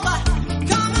and for the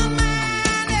common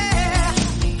man, yeah.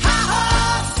 Hi-ho,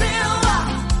 Silver,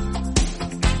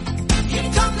 here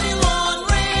come the Lone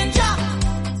Ranger.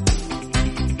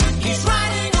 He's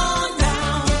riding on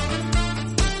down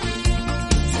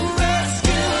to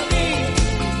rescue me.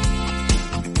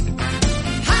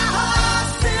 Hi-ho,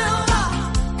 Silver,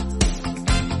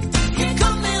 here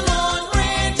come the Lone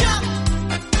Ranger.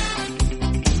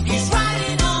 He's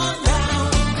riding on down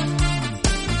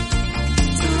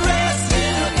to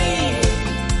rescue me.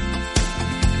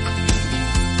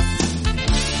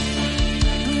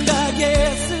 And I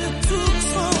guess it took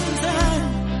some time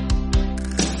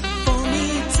for me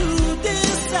to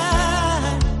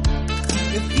decide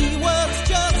if he was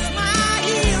just my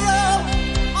hero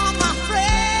or my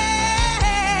friend.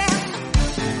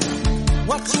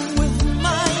 Watching with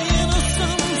my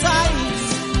innocent eyes,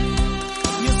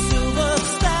 your silver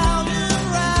stallion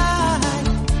ride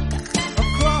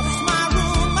across my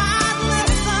room. I'd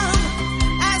listen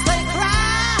as they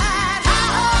cried.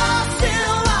 Hi-ho,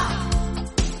 Silver,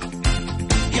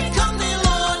 here come the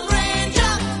Lone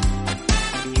Ranger.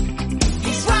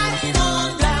 He's riding on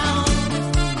down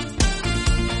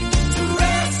to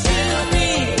rescue me.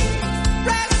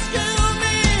 Rescue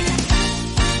me.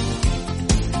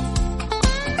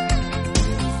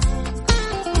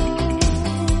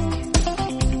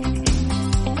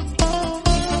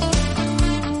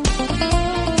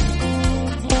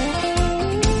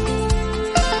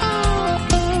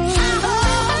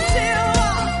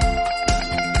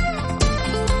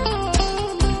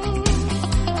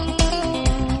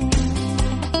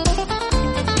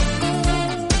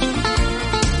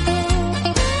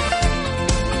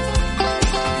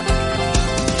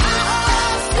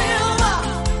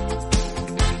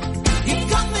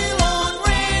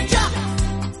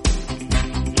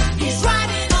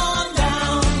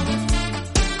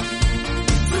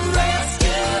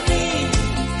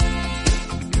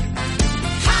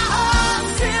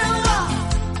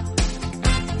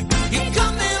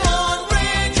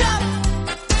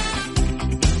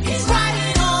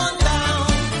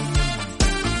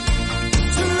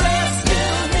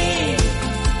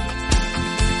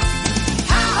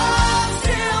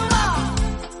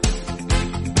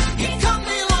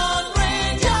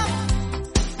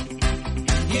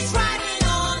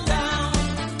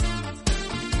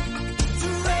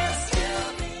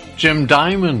 Jim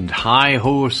Diamond, Hi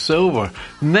Ho Silver.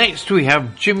 Next we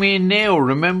have Jimmy and Nail,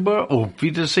 remember? Oh,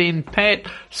 Wiedersehen Pet,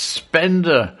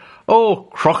 Spender. Oh,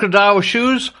 Crocodile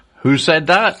Shoes? Who said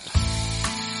that?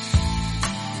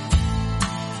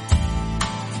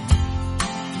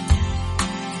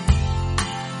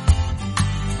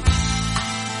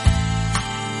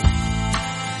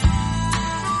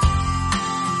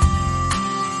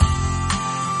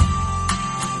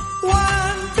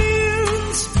 One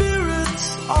being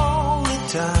spirits all the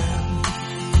time.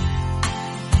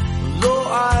 Though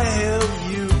I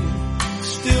have you,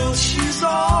 still she's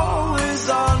always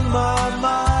on my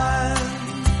mind.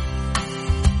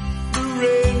 The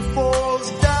rain falls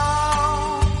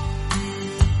down,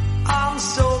 I'm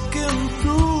soaking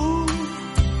through.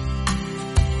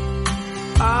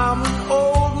 I'm an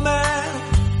old man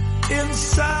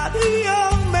inside a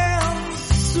young man's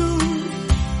suit.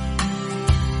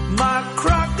 My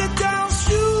crocodile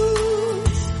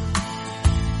shoes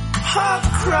are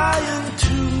crying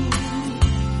too,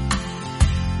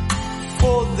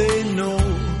 for they know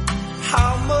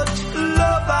how much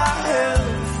love I have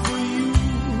for you.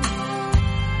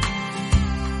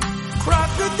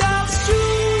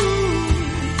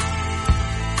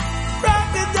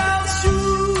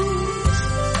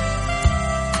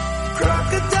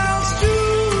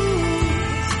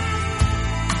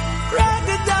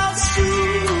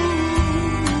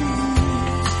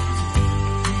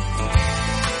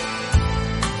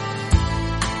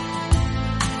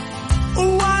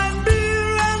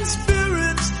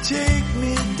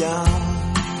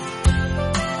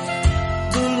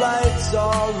 lights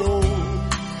are low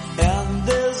and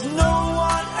there's no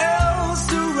one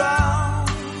else around.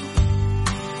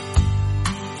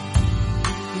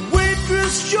 The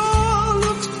waitress sure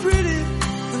looks pretty,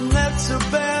 and that's a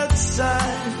bad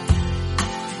sign.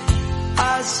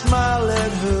 I smile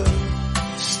at her,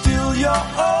 still you're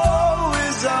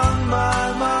always on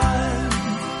my mind.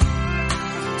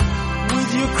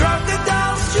 With your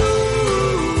crocodile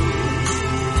shoes,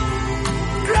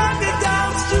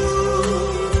 crocodile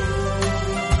shoes,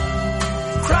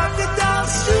 crocodile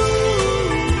shoes,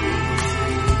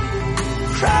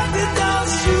 crocodile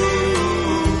shoes.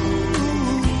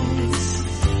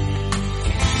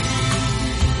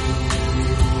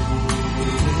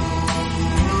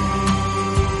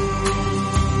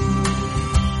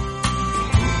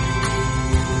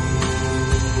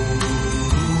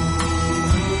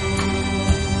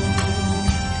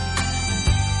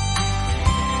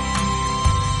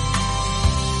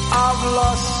 I've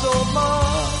lost so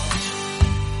much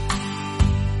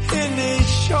in a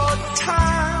short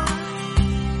time.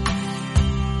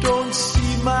 Don't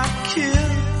see my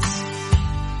kids,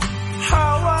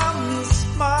 how I miss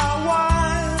my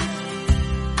wife.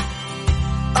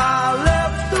 I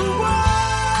left the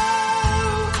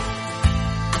world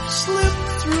slip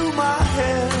through my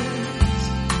hands,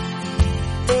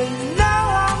 and now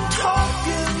I'm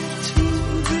talking to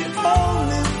the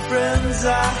only friends I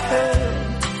had.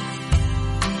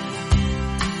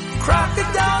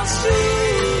 Crocodile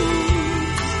shoes,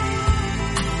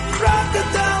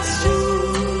 crocodile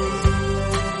shoes,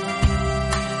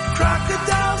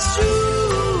 crocodile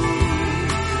shoes,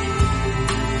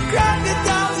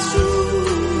 crocodile shoes.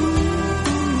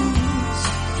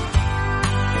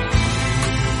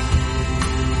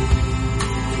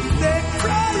 They're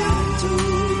crying too.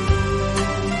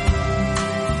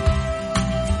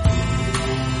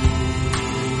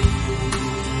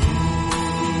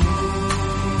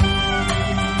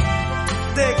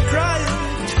 They're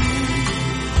crying too.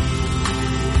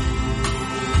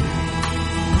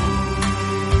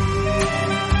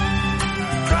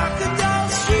 Crocodile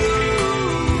shoes.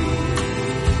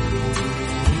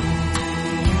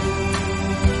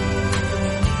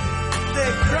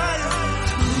 They're crying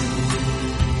too.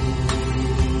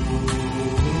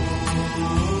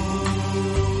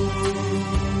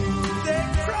 They're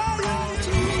crying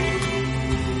too.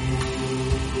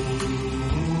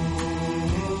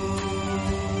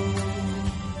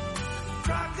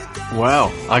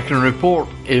 Well, I can report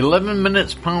 11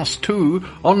 minutes past 2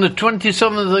 on the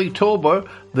 27th of October,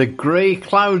 the grey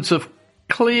clouds have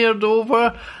cleared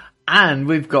over and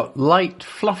we've got light,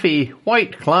 fluffy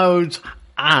white clouds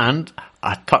and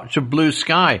a touch of blue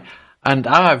sky. And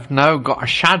I've now got a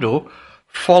shadow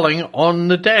falling on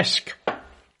the desk.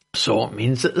 So it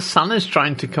means that the sun is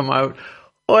trying to come out.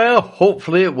 Well,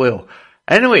 hopefully it will.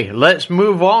 Anyway, let's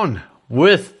move on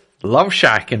with Love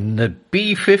Shack and the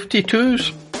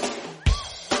B-52s.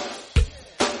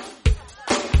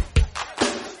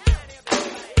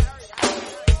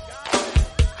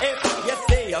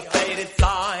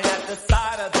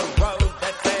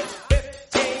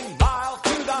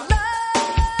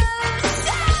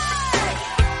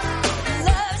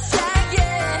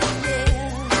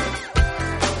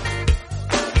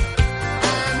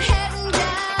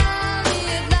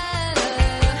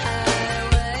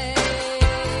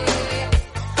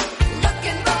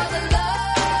 Looking for the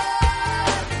love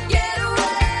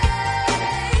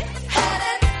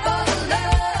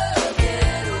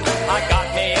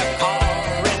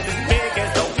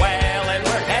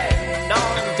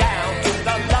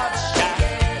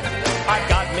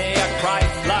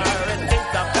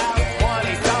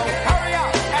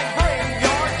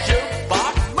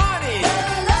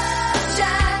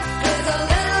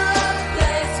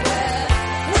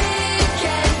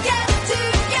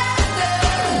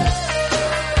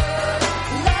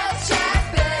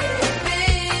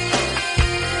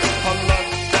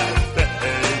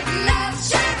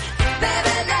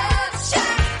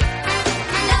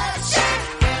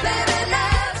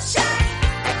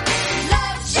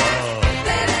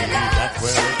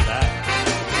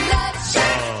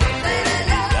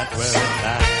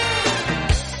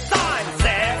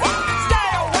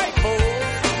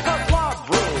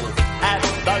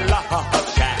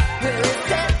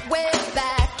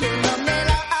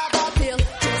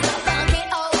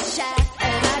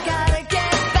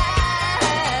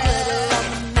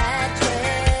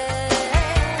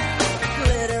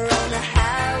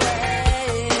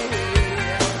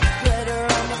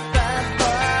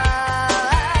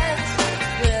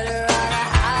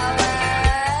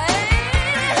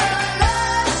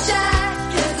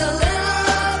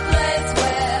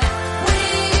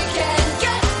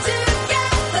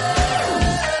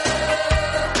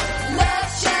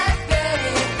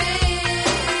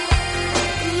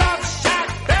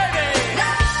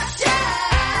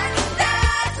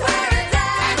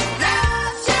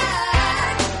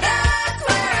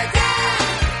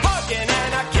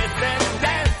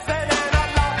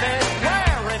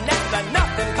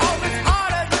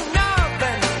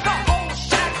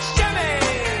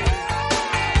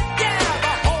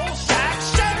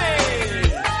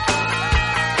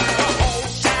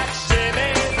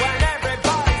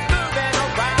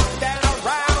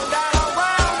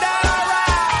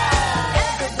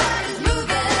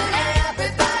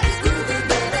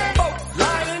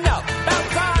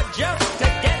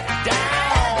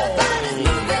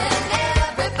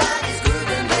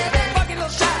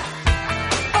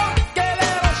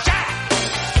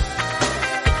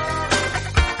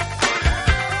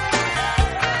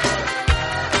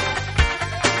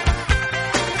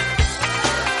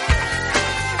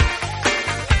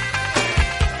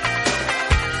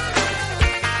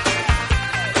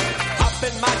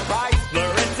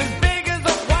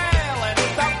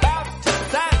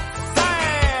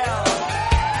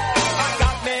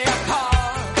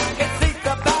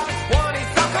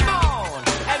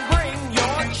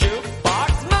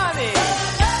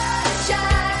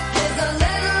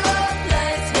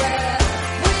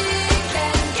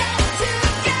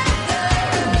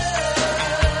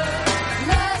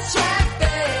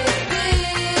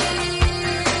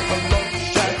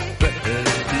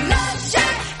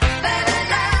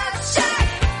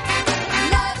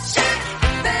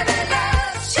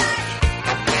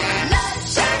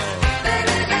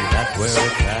where it's at.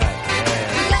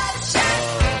 Yeah.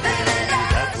 Oh, baby,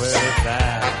 that's where it's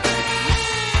at.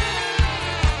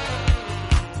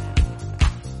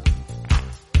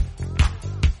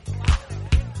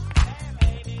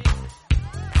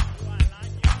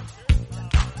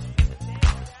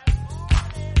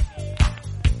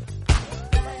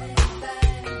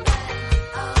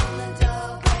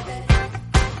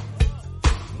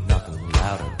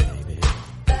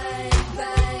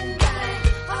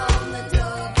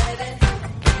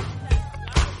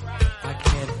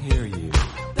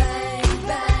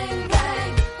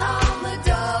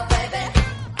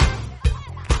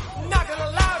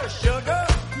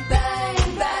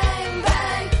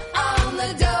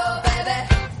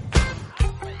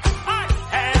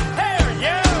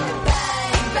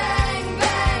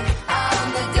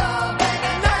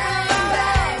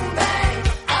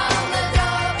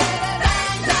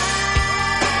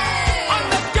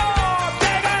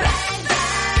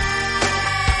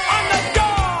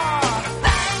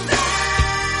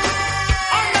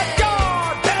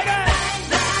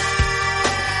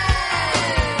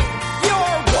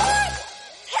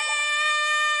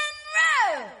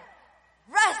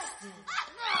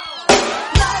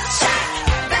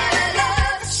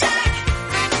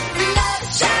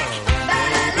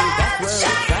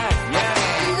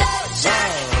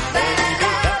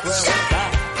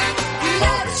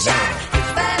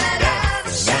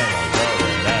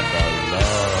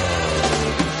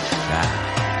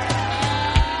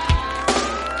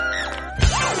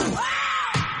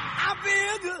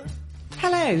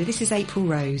 This is April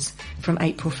Rose from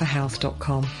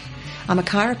aprilforhealth.com. I'm a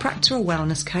chiropractor, a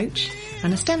wellness coach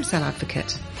and a stem cell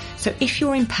advocate. So if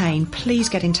you're in pain, please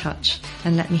get in touch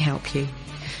and let me help you.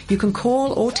 You can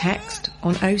call or text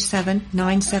on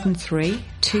 07973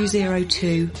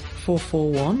 202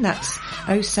 441. That's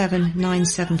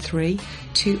 07973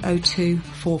 202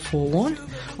 441.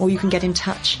 Or you can get in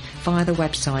touch via the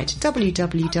website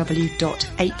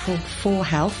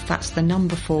www.april4health, that's the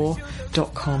number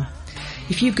 4.com.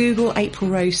 If you Google April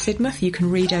Rose Sidmouth, you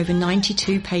can read over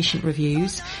 92 patient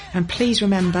reviews. And please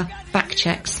remember, back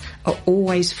checks are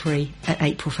always free at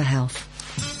April for Health.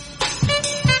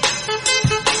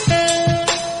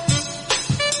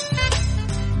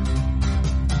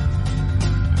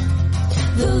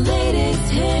 The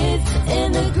latest hits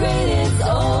and the greatest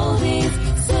oldies,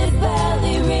 Sid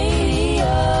Valley Radio.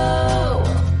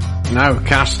 Now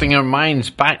casting our minds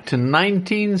back to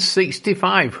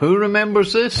 1965. Who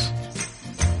remembers this?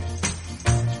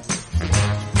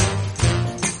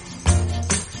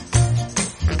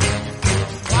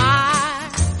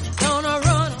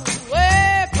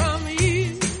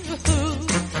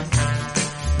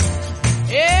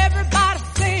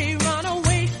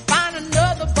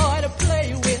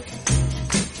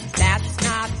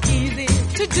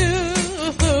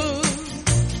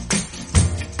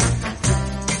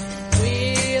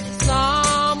 With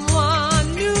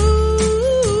someone new.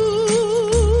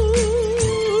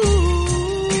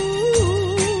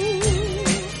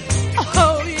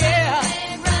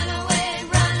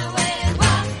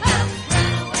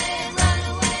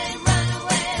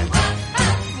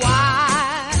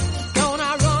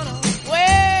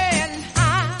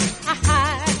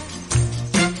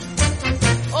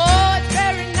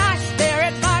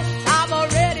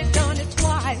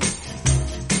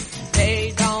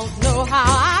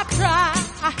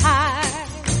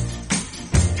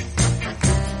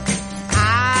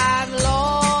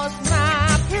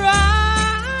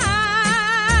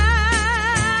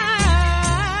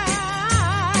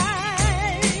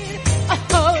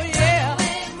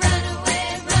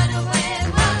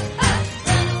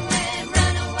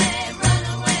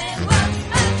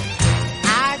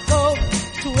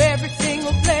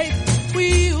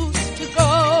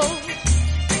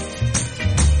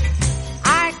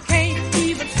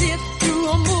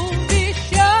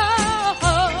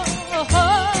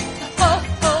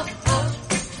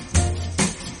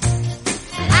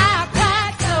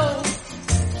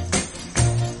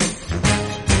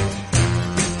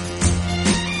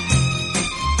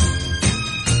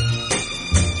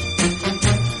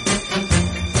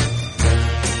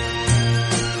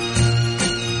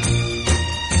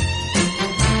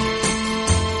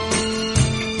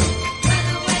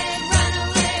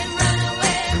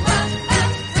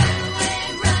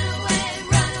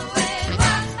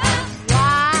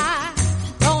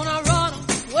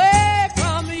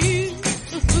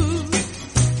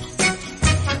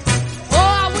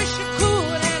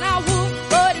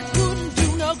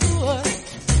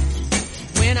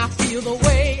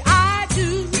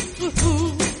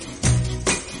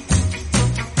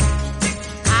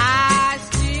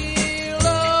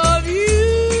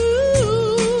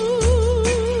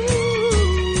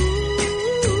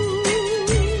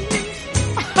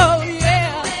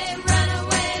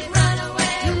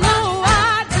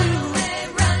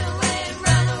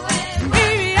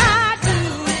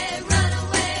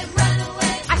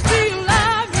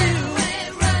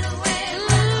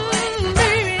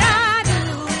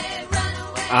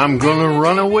 I'm gonna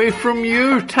run away from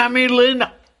you, Tammy Lynn.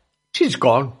 She's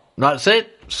gone. That's it.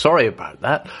 Sorry about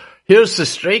that. Here's the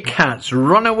Stray Cats,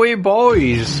 Runaway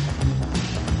Boys.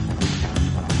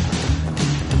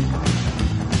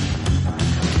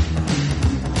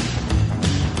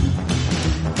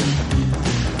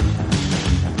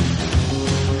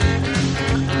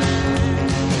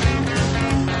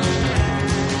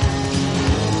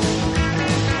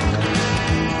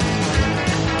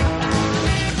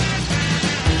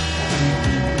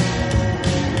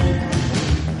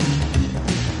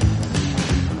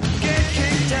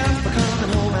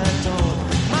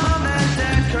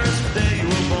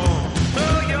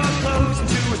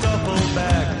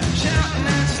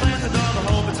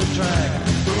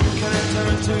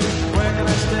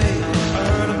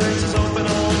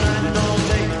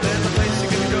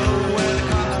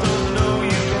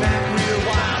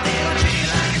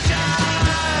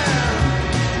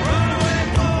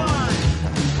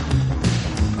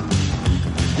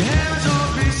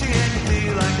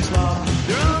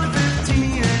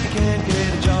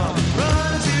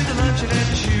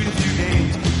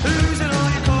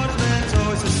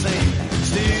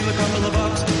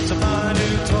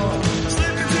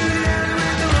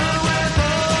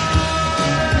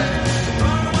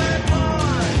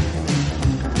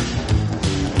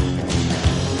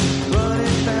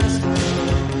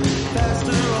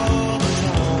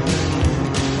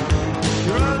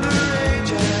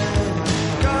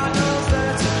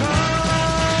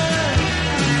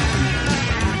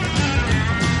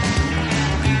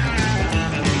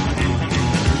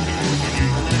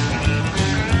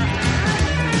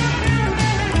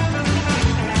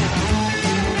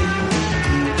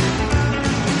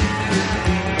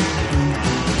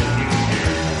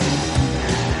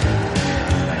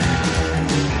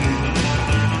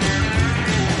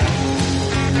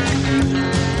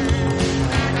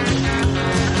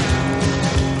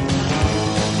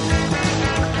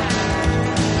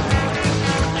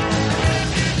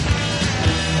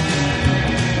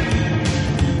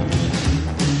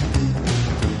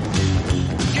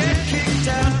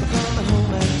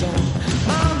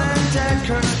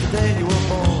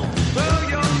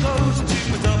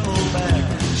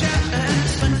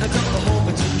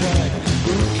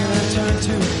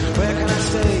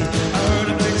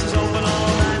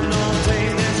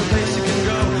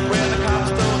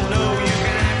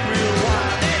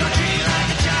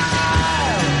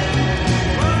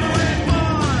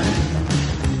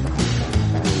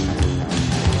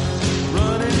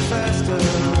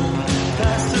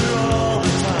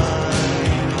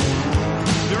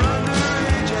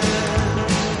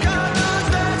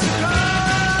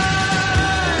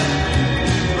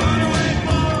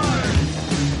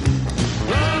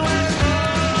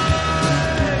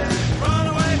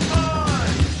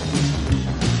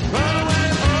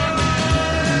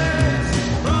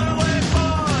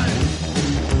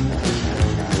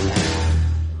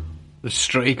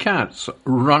 Stray Cats,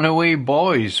 Runaway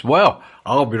Boys. Well,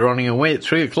 I'll be running away at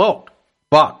 3 o'clock.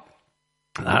 But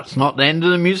that's not the end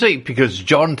of the music, because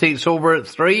John takes over at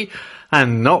 3,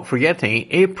 and not forgetting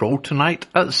April tonight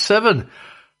at 7.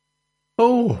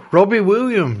 Oh, Robbie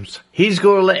Williams. He's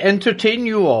going to entertain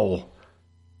you all.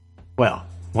 Well,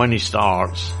 when he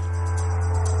starts.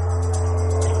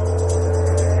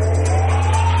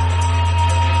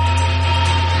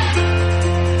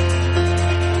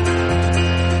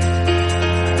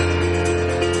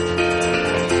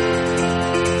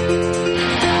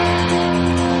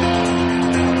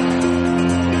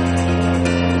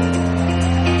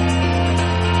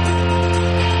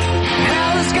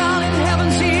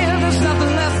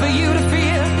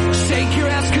 Shake your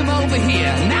ass, come over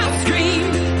here, now scream.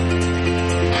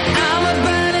 I'm a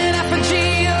burning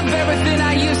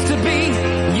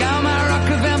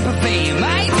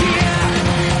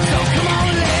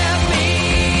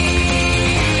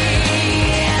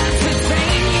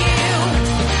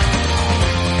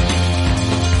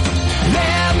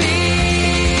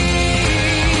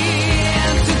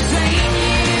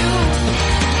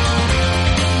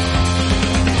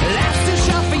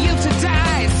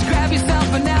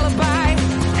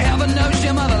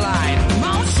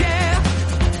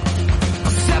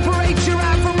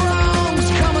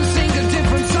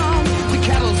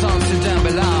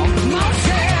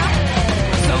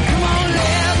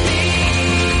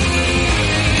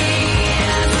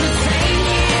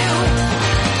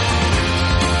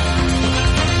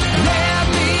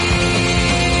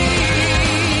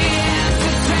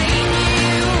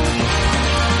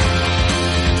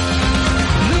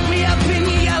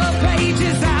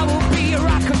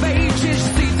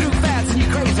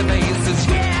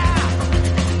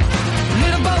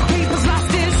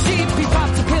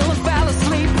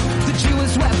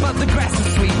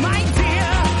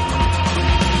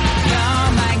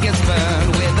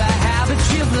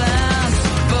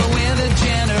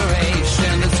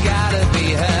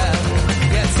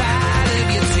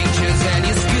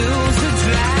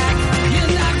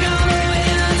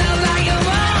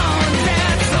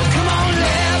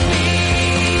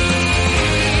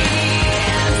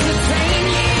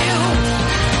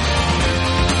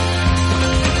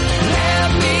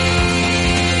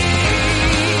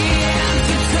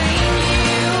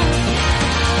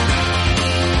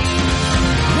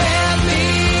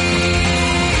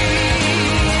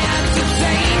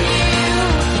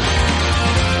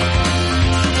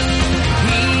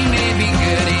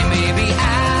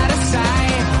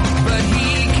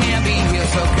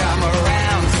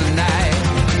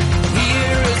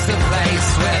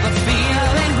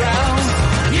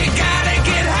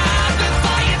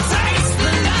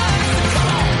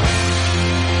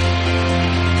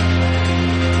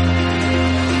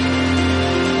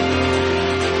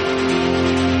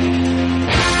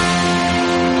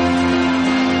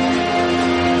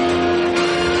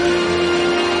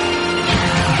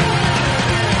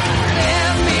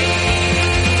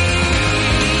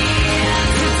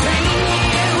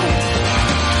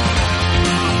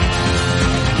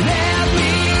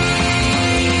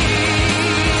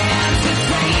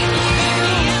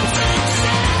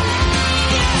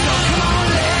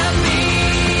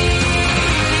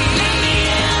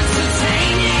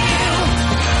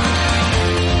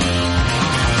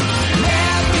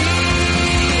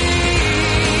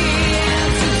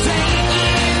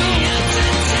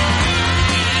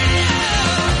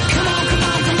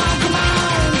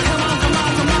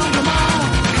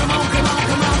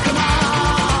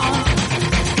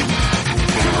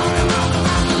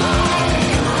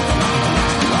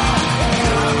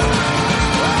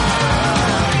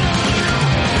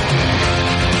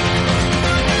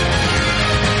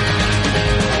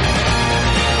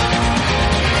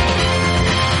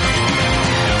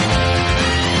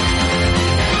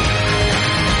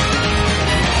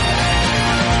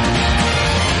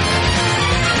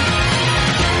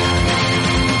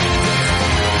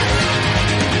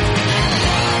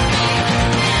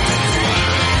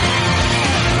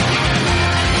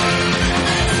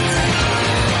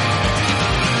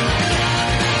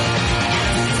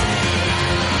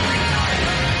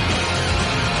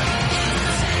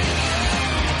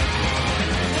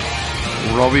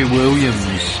Robbie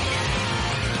Williams.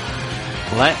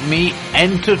 Let me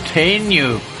entertain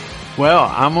you. Well,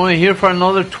 I'm only here for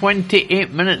another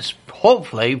 28 minutes,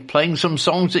 hopefully playing some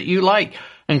songs that you like,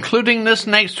 including this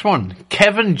next one,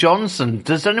 Kevin Johnson.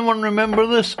 Does anyone remember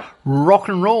this? Rock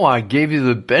and roll, I gave you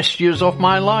the best years of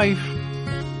my life.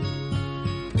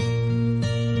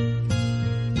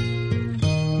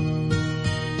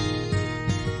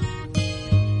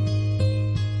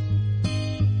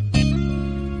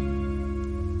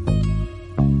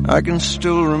 I can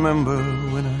still remember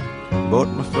when I bought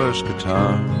my first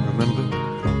guitar.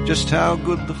 Remember just how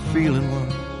good the feeling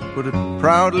was. Put it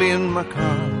proudly in my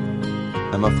car.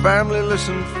 And my family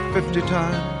listened 50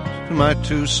 times to my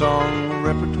 2-song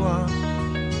repertoire.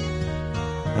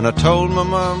 And I told my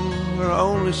mom her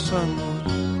only son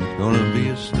was gonna be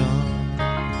a star.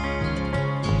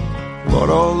 Bought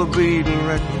all the Beatle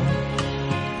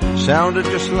records, sounded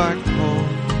just like Paul.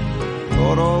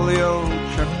 Bought all the old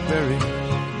Chuck Berry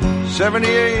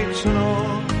 78s and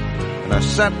all, and I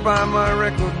sat by my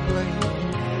record player,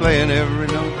 playing every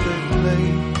note they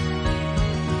played.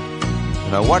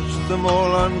 And I watched them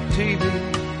all on TV,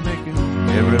 making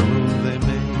every move they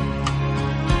made.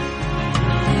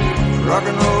 Rock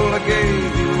and roll, I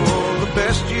gave you all the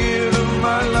best years of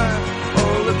my life,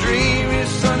 all the dreamy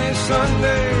sunny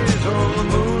Sundays, all the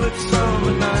moonlit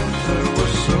summer nights. I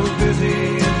was so busy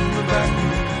in the back,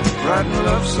 writing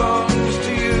love songs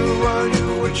to you while you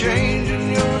were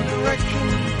changing your direction.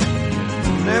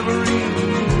 Never even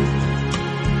knew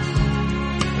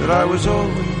that I was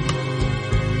always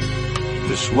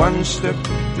just one step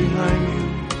behind you.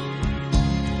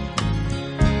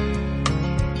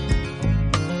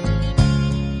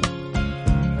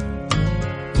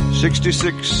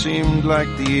 '66 seemed like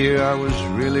the year I was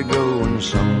really going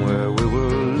somewhere. We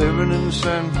were living in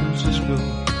San Francisco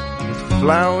with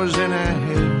flowers in our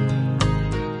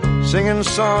hair, singing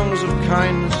songs of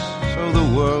kindness so the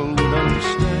world would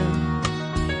understand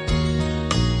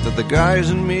that the guys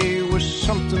and me were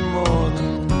something more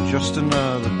than just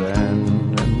another band.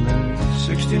 And then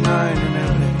 69 in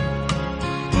LA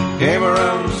came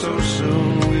around so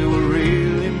soon, we were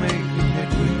really making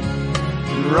headway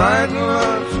and writing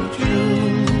lots of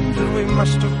tunes, and we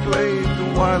must have played the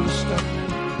wildest stuff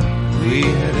we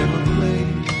had ever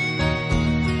played.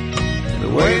 The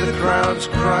way the crowds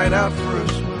cried out for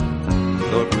us,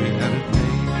 thought we had it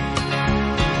made.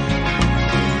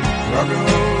 Rock and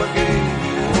roll, I gave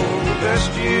you all the best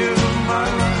years of my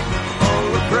life, all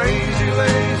the crazy,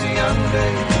 lazy young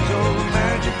days, all the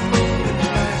magic moonlit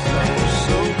nights. I was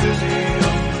so busy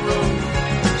on the road,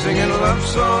 singing love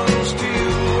songs to you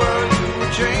while you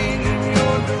were changing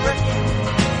your direction.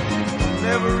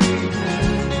 Never even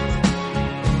knew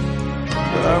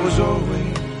that I was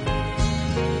always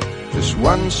just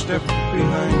one step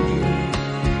behind you.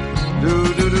 Do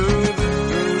do do do.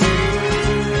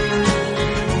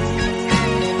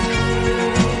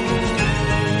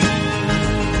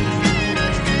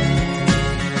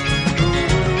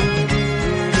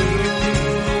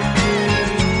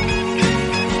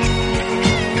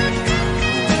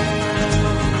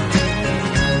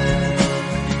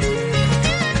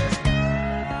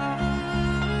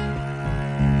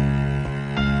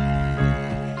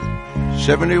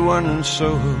 71 in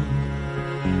Soho,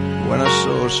 when I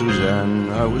saw Suzanne,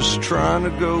 I was trying to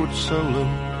go it solo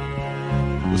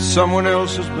with someone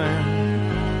else's band.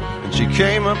 And she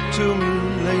came up to me,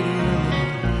 lady,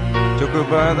 and I took her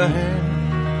by the hand.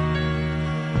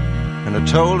 And I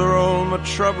told her all my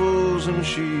troubles, and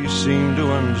she seemed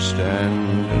to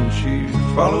understand. And she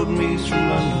followed me through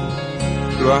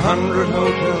London, through 100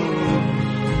 hotel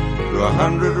rooms, through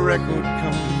 100 record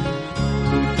companies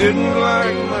who didn't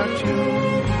like my tune.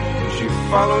 She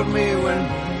followed me when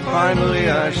finally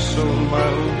I sold my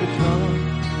old guitar.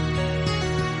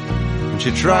 And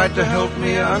she tried to help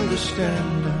me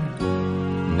understand I'd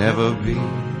never be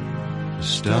a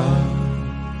star.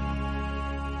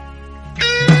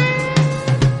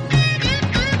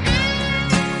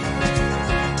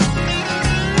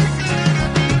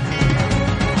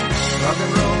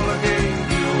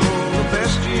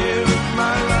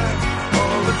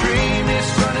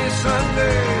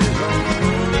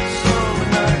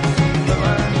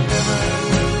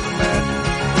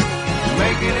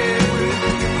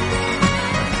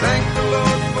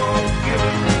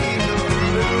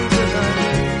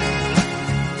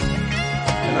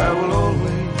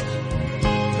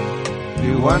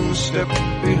 One step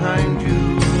behind you,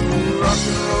 rock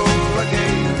and roll, I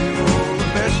gave you all the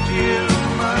best years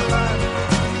of my life,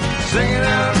 singing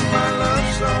out my love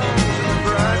songs in the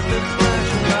brightly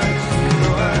flashing lights. You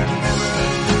know I never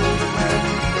knew the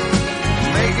magic,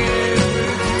 making it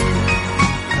with you.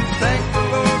 Thank the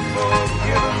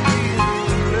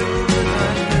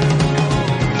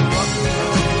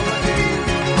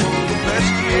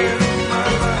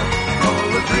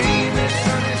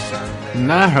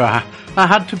No, I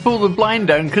had to pull the blind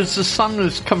down because the sun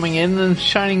was coming in and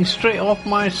shining straight off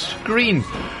my screen.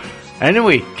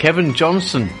 Anyway, Kevin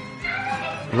Johnson,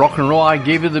 rock and roll, I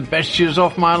gave you the best years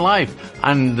of my life.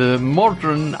 And the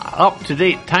modern,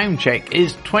 up-to-date time check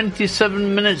is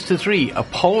 27 minutes to 3.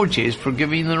 Apologies for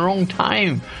giving the wrong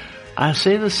time. I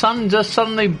say the sun just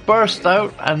suddenly burst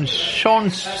out and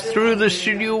shone through the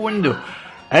studio window.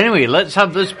 Anyway, let's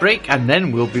have this break and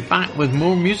then we'll be back with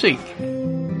more music.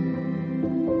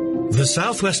 The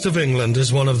southwest of England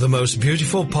is one of the most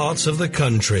beautiful parts of the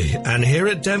country, and here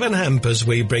at Devon Hampers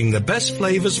we bring the best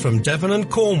flavours from Devon and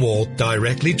Cornwall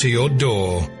directly to your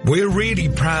door. We're really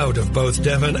proud of both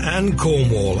Devon and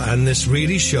Cornwall, and this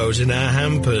really shows in our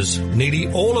hampers. Nearly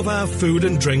all of our food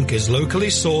and drink is locally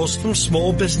sourced from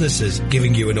small businesses,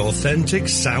 giving you an authentic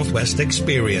southwest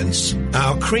experience.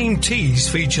 Our cream teas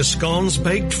feature scones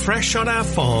baked fresh on our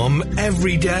farm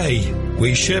every day.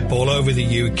 We ship all over the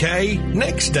UK,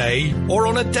 next day, or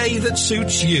on a day that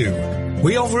suits you.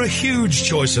 We offer a huge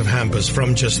choice of hampers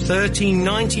from just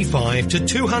 $13.95 to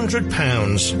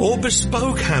 £200, or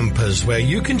bespoke hampers where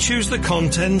you can choose the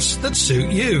contents that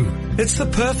suit you. It's the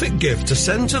perfect gift to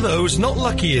send to those not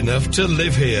lucky enough to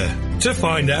live here. To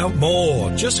find out more,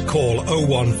 just call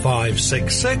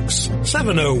 01566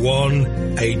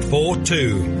 701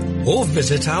 842 or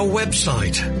visit our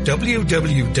website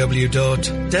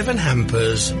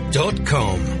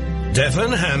www.devonhampers.com.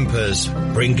 Devon Hampers,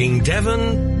 bringing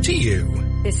Devon to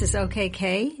you. This is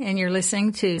OKK, and you're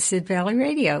listening to Sid Valley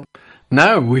Radio.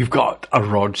 Now we've got a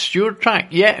Rod Stewart track.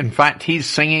 Yeah, in fact, he's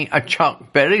singing a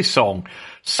Chuck Berry song,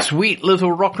 Sweet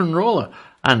Little Rock and Roller.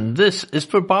 And this is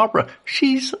for Barbara.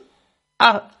 She's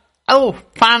a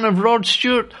fan of Rod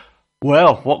Stewart.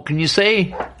 Well, what can you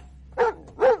say?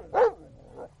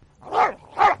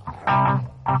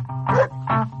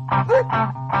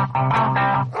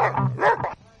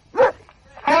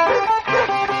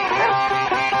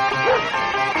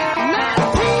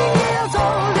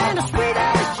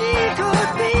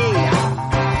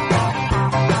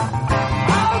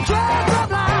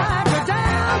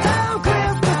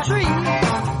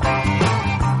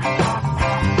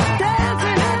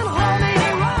 Dancing and humming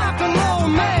a rock and roll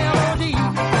melody.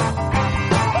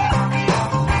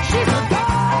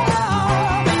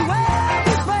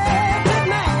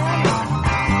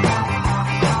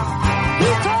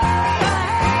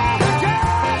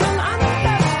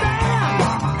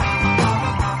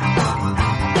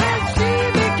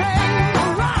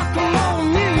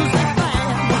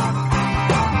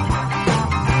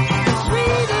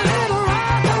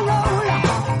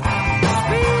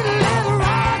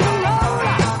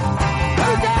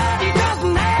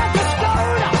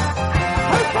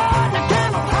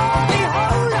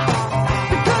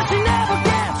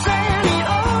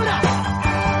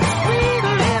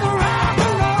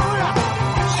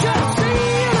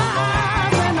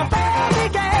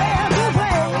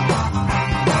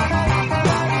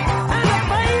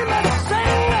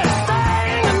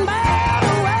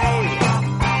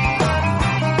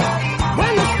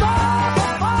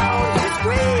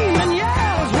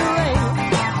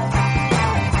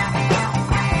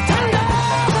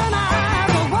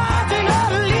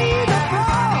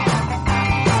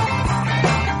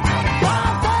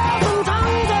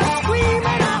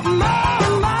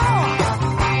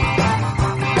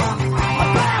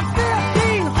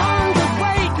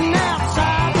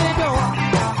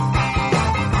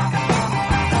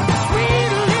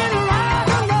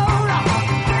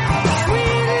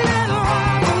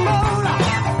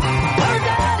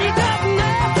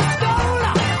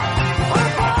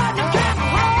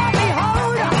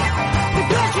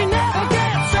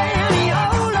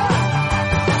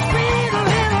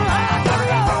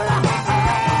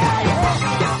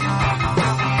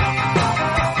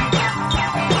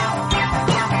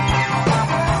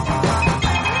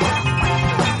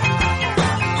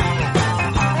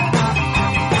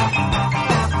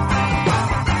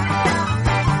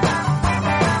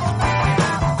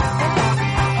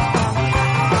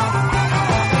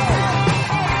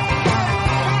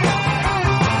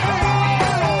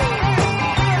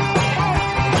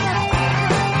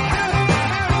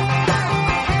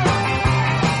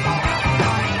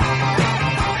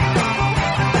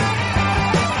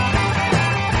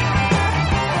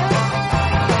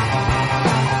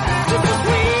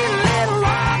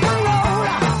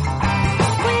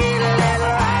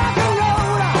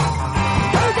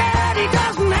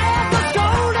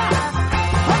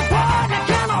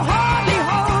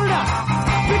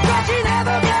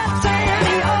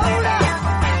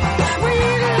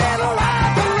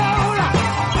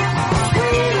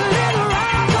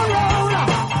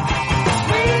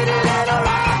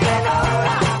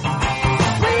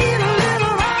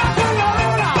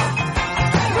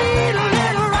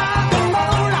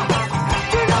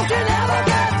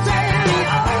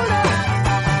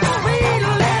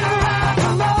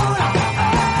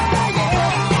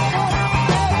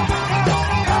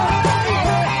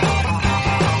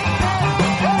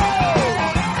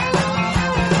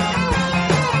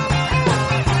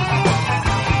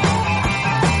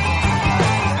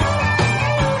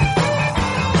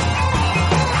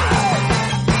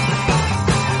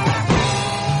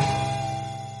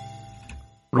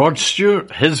 Rod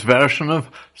Stewart, his version of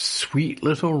Sweet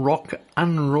Little Rock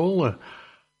and Roller.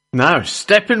 Now,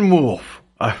 Steppenwolf.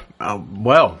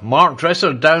 Well, Mark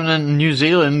Dresser down in New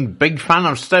Zealand, big fan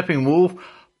of Steppenwolf.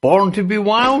 Born to be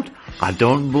Wild? I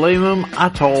don't blame him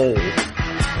at all.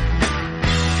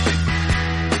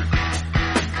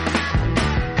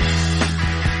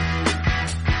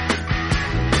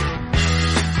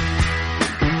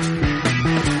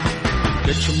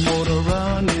 Get your motor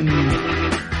running.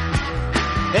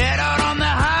 Head out on the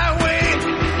highway,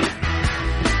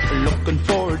 looking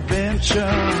for adventure,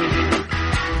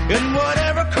 and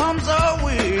whatever comes our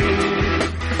way.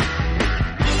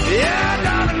 Yeah,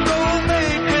 gotta go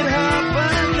make it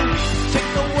happen. Take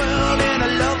the world in a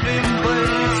loving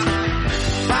embrace.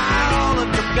 Fire all of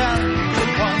the guns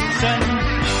at once and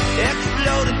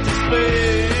explode into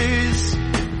space.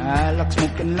 I like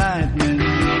smoking lightning,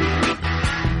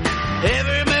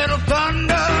 heavy metal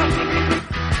thunder,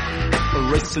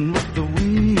 racing with the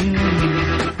wind,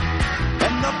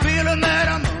 and the feeling that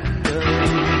I'm under.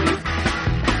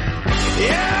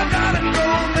 Yeah, I gotta go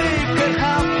make it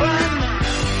happen.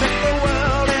 Take the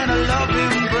world in a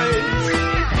loving embrace.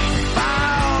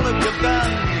 Fire all of your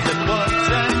guns at once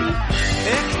and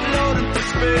explode into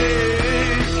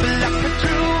space. Like a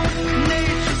true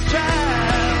nature's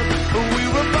child, we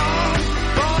were born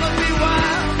to be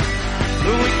wild.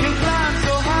 We can climb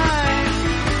so high,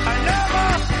 I never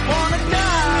wanna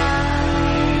die.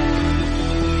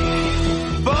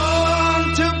 Born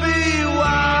to be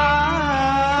wild.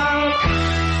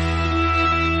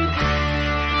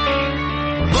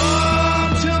 Born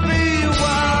to be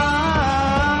wild.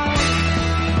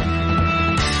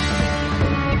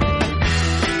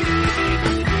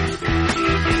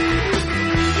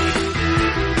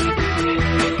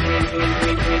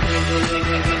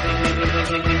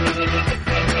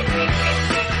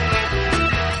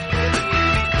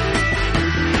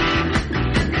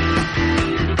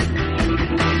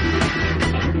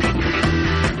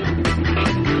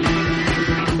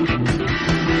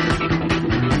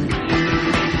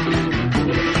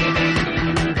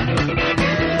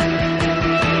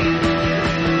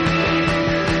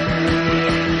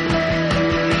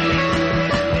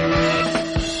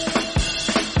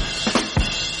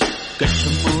 Get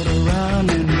your motor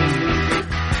running.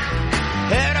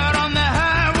 Head out on the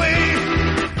highway,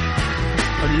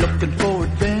 looking for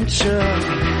adventure,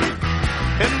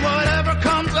 and whatever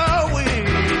comes our way.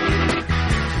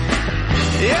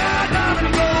 Yeah, gotta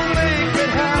go make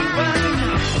it happen.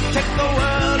 Take the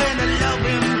world in a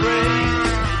loving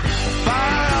embrace.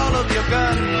 Fire all of your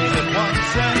guns at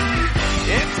once and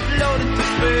explode into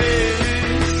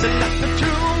space. Like the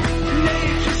true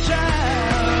nature's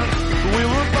child, we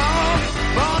were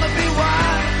born to be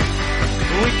wild.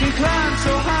 We can climb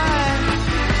so high,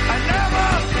 I never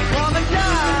wanna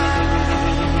die.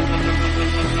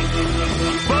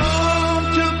 Born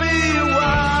to be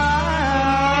wild.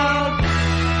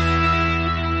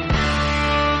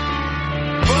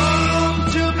 Born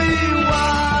to be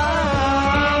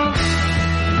wild.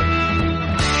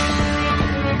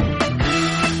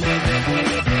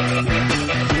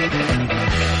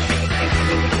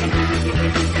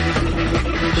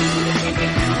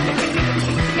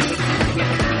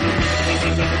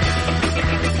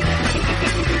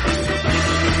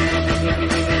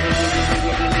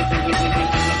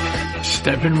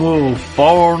 Steppenwolf,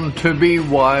 Born to be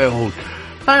Wild.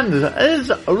 And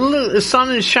the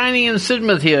sun is shining in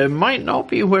Sidmouth here. It might not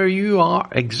be where you are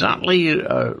exactly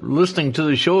listening to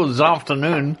the show this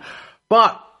afternoon,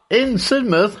 but in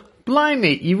Sidmouth,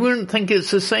 blimey, you wouldn't think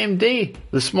it's the same day.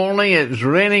 This morning it was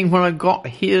raining when I got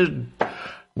here,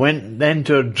 went then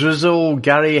to a drizzle.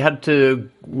 Gary had to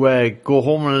go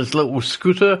home on his little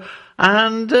scooter,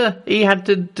 and he had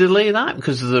to delay that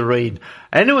because of the rain.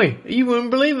 Anyway, you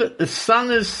wouldn't believe it. The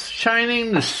sun is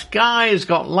shining. The sky has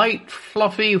got light,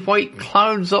 fluffy, white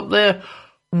clouds up there.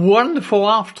 Wonderful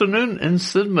afternoon in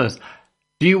Sidmouth.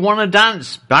 Do you want to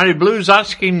dance? Barry Blues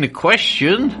asking the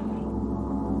question.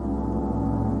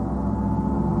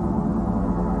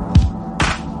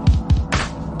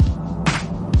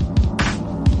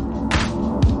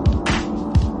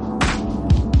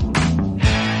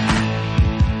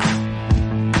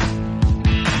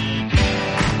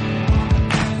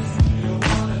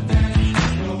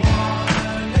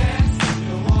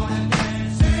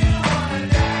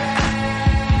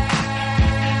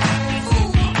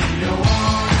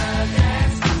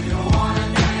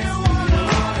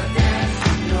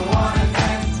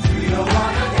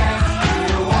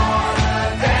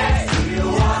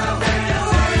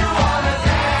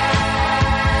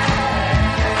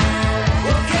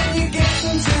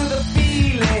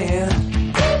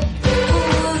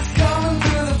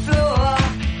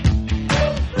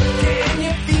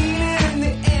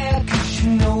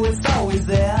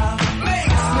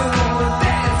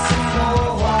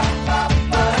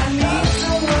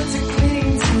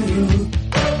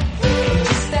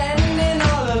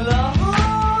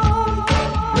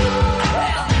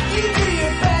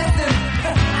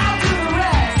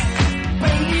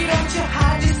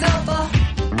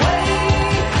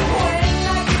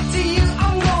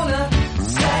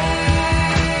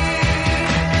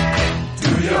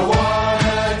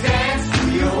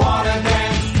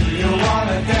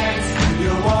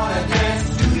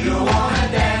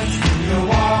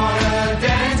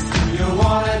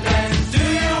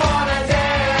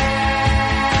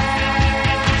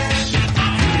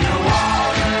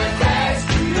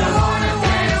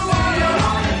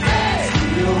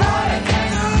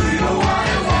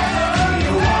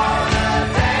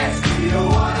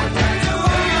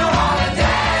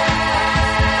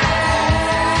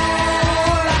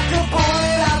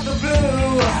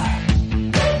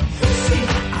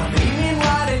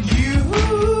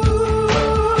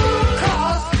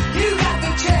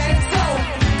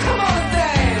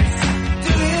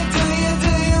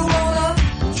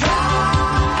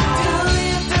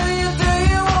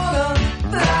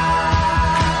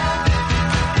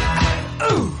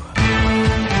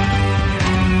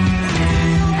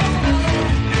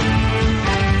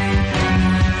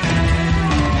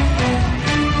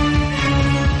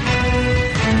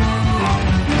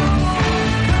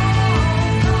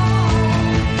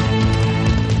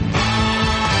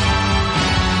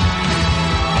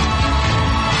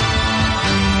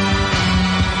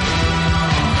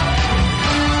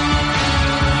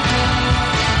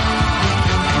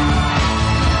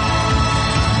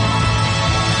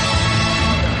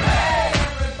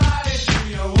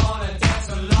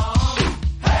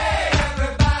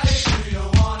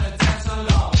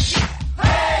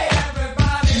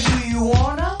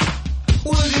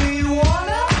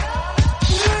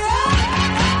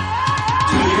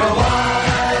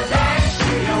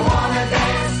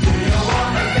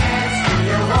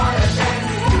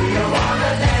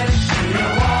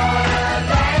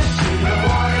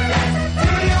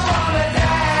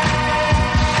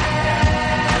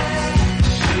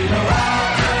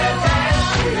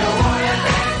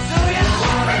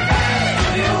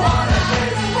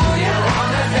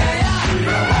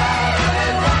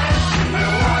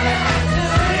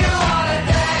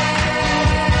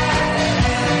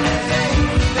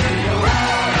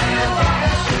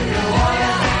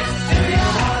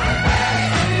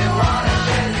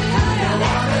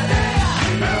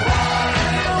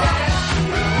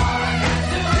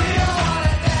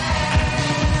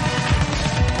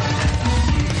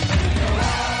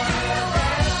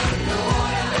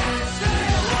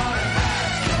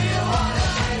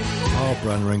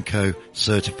 Co.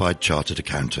 Certified Chartered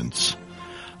Accountants.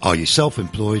 Are you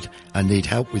self-employed and need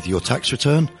help with your tax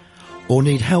return? Or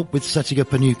need help with setting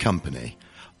up a new company?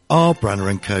 R.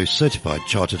 Branner & Co. Certified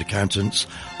Chartered Accountants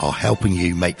are helping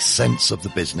you make sense of the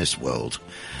business world.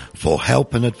 For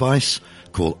help and advice,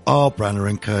 call R.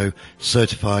 Branner & Co.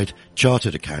 Certified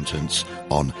Chartered Accountants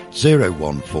on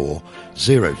 014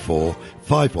 04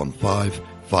 515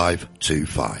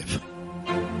 525.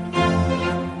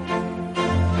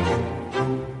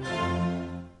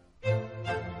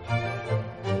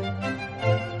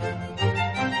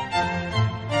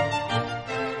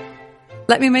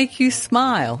 Let me make you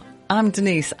smile. I'm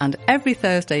Denise, and every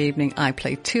Thursday evening I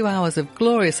play 2 hours of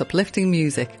glorious uplifting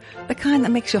music, the kind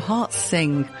that makes your heart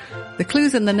sing. The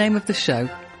clue's in the name of the show.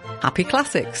 Happy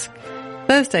Classics.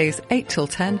 Thursdays 8 till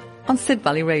 10 on Sid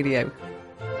Valley Radio.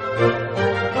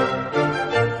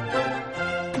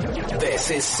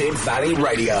 This is Sid Valley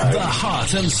Radio, the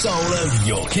heart and soul of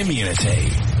your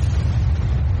community.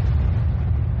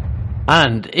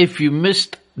 And if you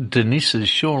missed Denise's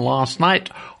show last night,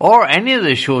 or any of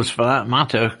the shows for that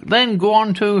matter, then go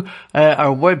on to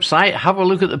our website, have a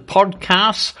look at the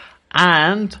podcasts,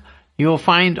 and you'll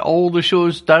find all the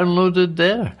shows downloaded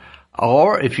there.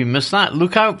 Or if you miss that,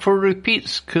 look out for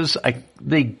repeats, because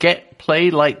they get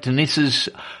played. Like Denise's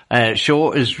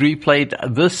show is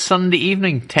replayed this Sunday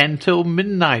evening, 10 till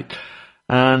midnight.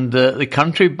 And the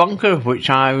Country Bunker, which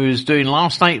I was doing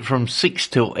last night from 6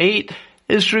 till 8,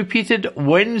 is repeated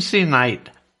Wednesday night,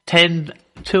 10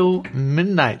 till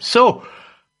midnight. So,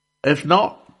 if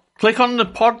not, click on the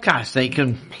podcast and you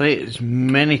can play it as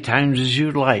many times as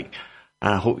you like.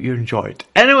 I hope you enjoy it.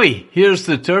 Anyway, here's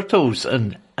the Turtles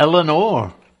and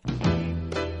Eleanor.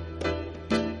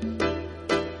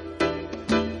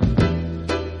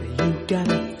 You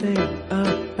gotta think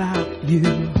about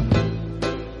you.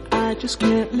 I just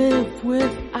can't live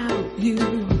without you.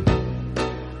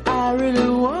 I really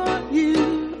want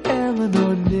you,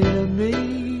 Eleanor, near me.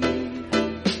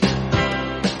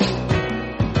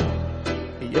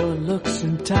 Your looks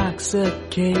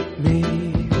intoxicate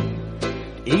me.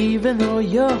 Even though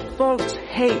your folks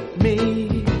hate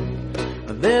me,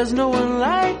 there's no one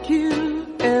like you,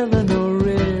 Eleanor,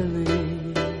 really.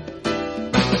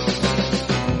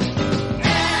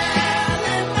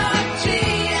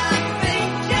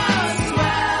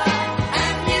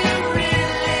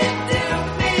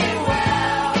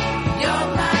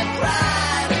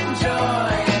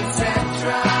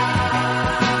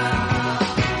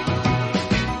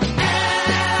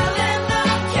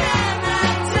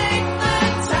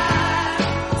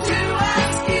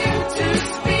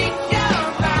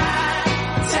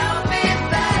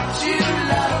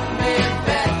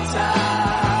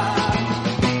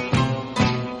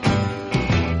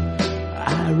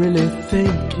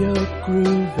 Think you're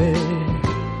groovy.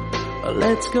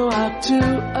 Let's go out to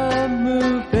a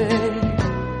movie.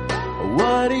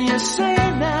 What do you say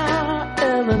now,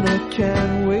 Eleanor,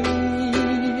 can we?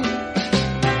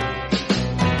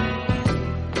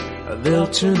 They'll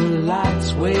turn the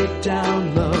lights way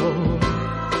down low,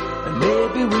 and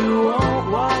maybe we won't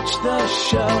watch the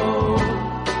show.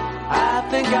 I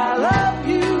think I love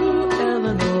you,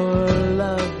 Eleanor,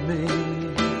 love me.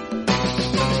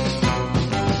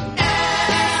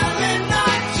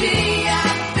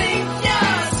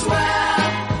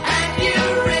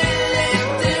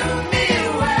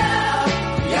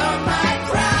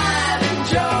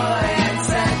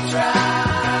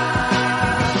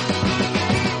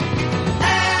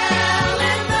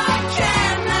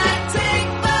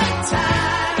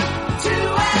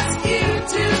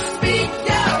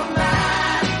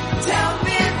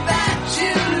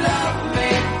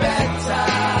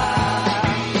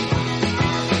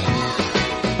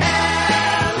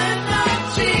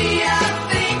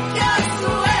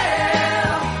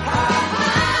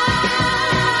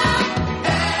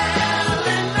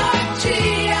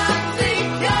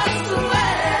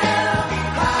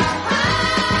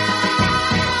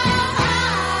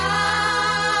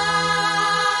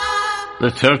 The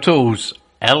Turtles,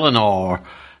 Eleanor.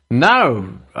 Now,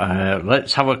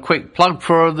 let's have a quick plug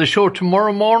for the show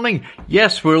tomorrow morning.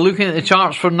 Yes, we're looking at the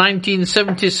charts for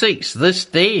 1976, this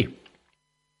day.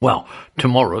 Well,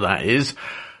 tomorrow that is.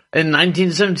 In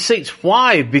 1976.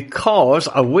 Why? Because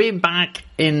way back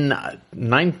in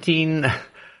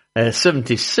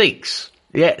 1976,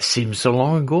 yeah, it seems so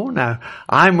long ago now,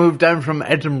 I moved down from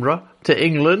Edinburgh to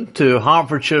England, to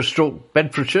Hertfordshire /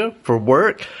 Bedfordshire for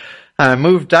work. I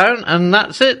moved down and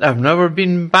that's it. I've never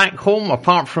been back home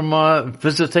apart from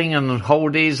visiting and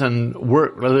holidays and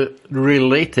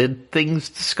work-related things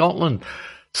to Scotland.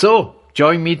 So,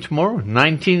 join me tomorrow.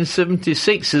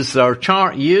 1976 is our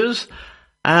chart years.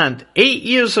 And 8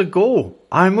 years ago,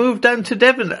 I moved down to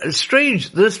Devon. It's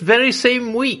strange, this very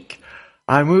same week,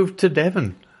 I moved to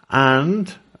Devon.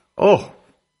 And,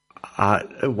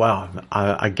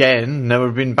 again,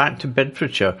 never been back to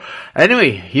Bedfordshire.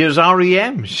 Anyway, here's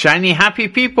REM, Shiny Happy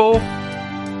People.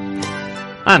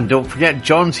 And don't forget,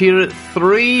 John's here at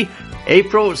 3,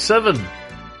 April at 7.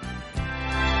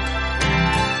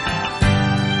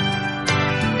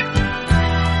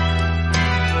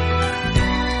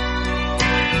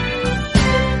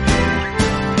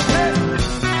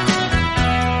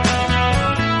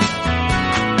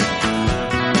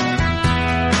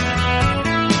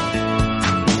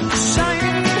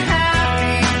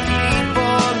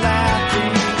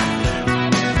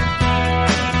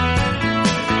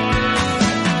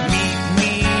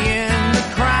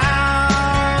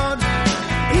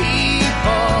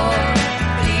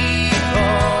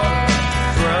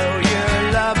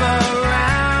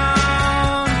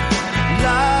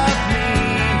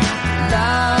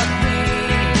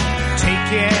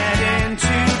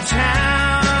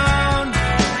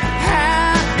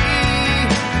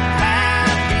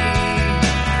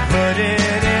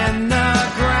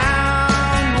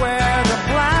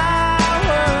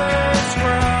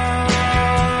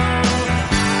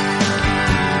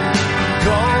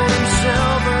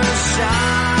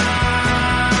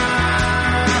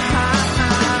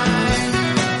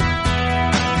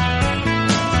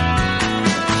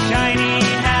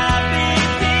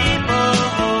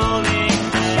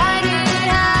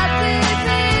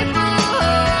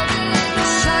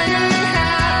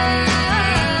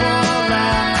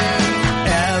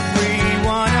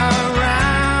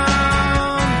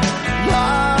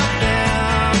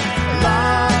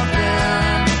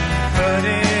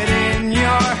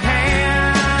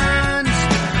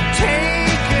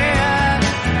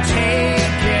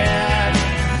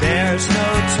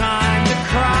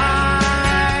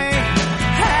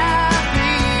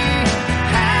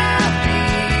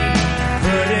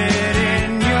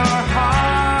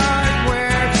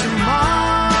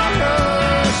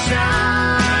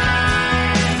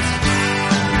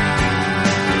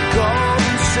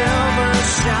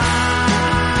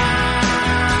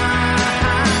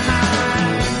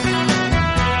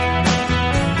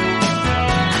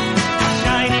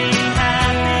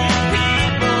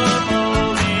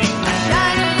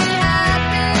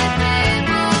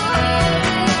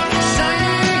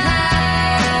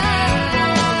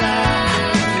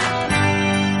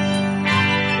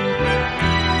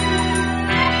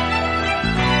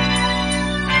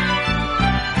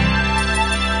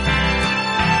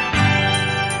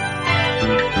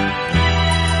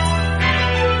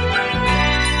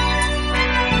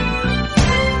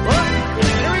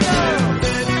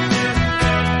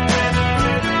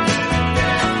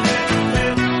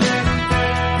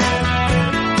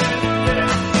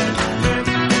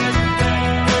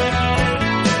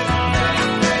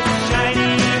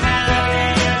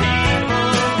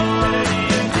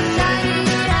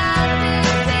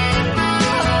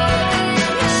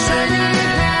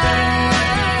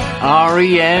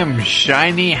 REM,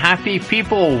 Shiny Happy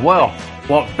People. Well,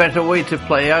 what better way to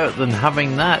play out than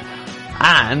having that?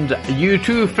 And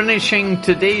U2 finishing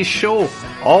today's show.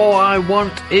 All I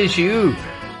Want Is You.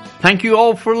 Thank you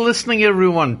all for listening,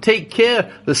 everyone. Take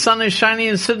care. The sun is shining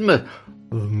in Sidmouth.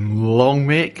 Long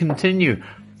may it continue.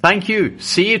 Thank you.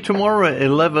 See you tomorrow at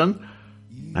 11.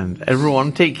 And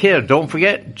everyone take care. Don't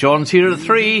forget, John's here at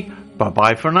 3.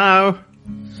 Bye-bye for now.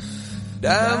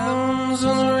 Diamonds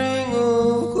on the ring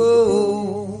of gold.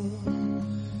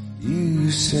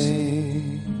 You say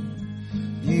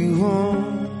you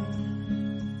want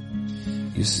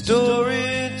your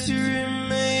story to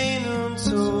remain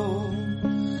untold,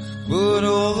 but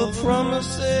all the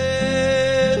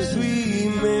promises we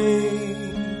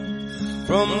made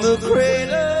from the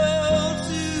cradle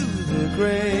to the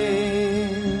grave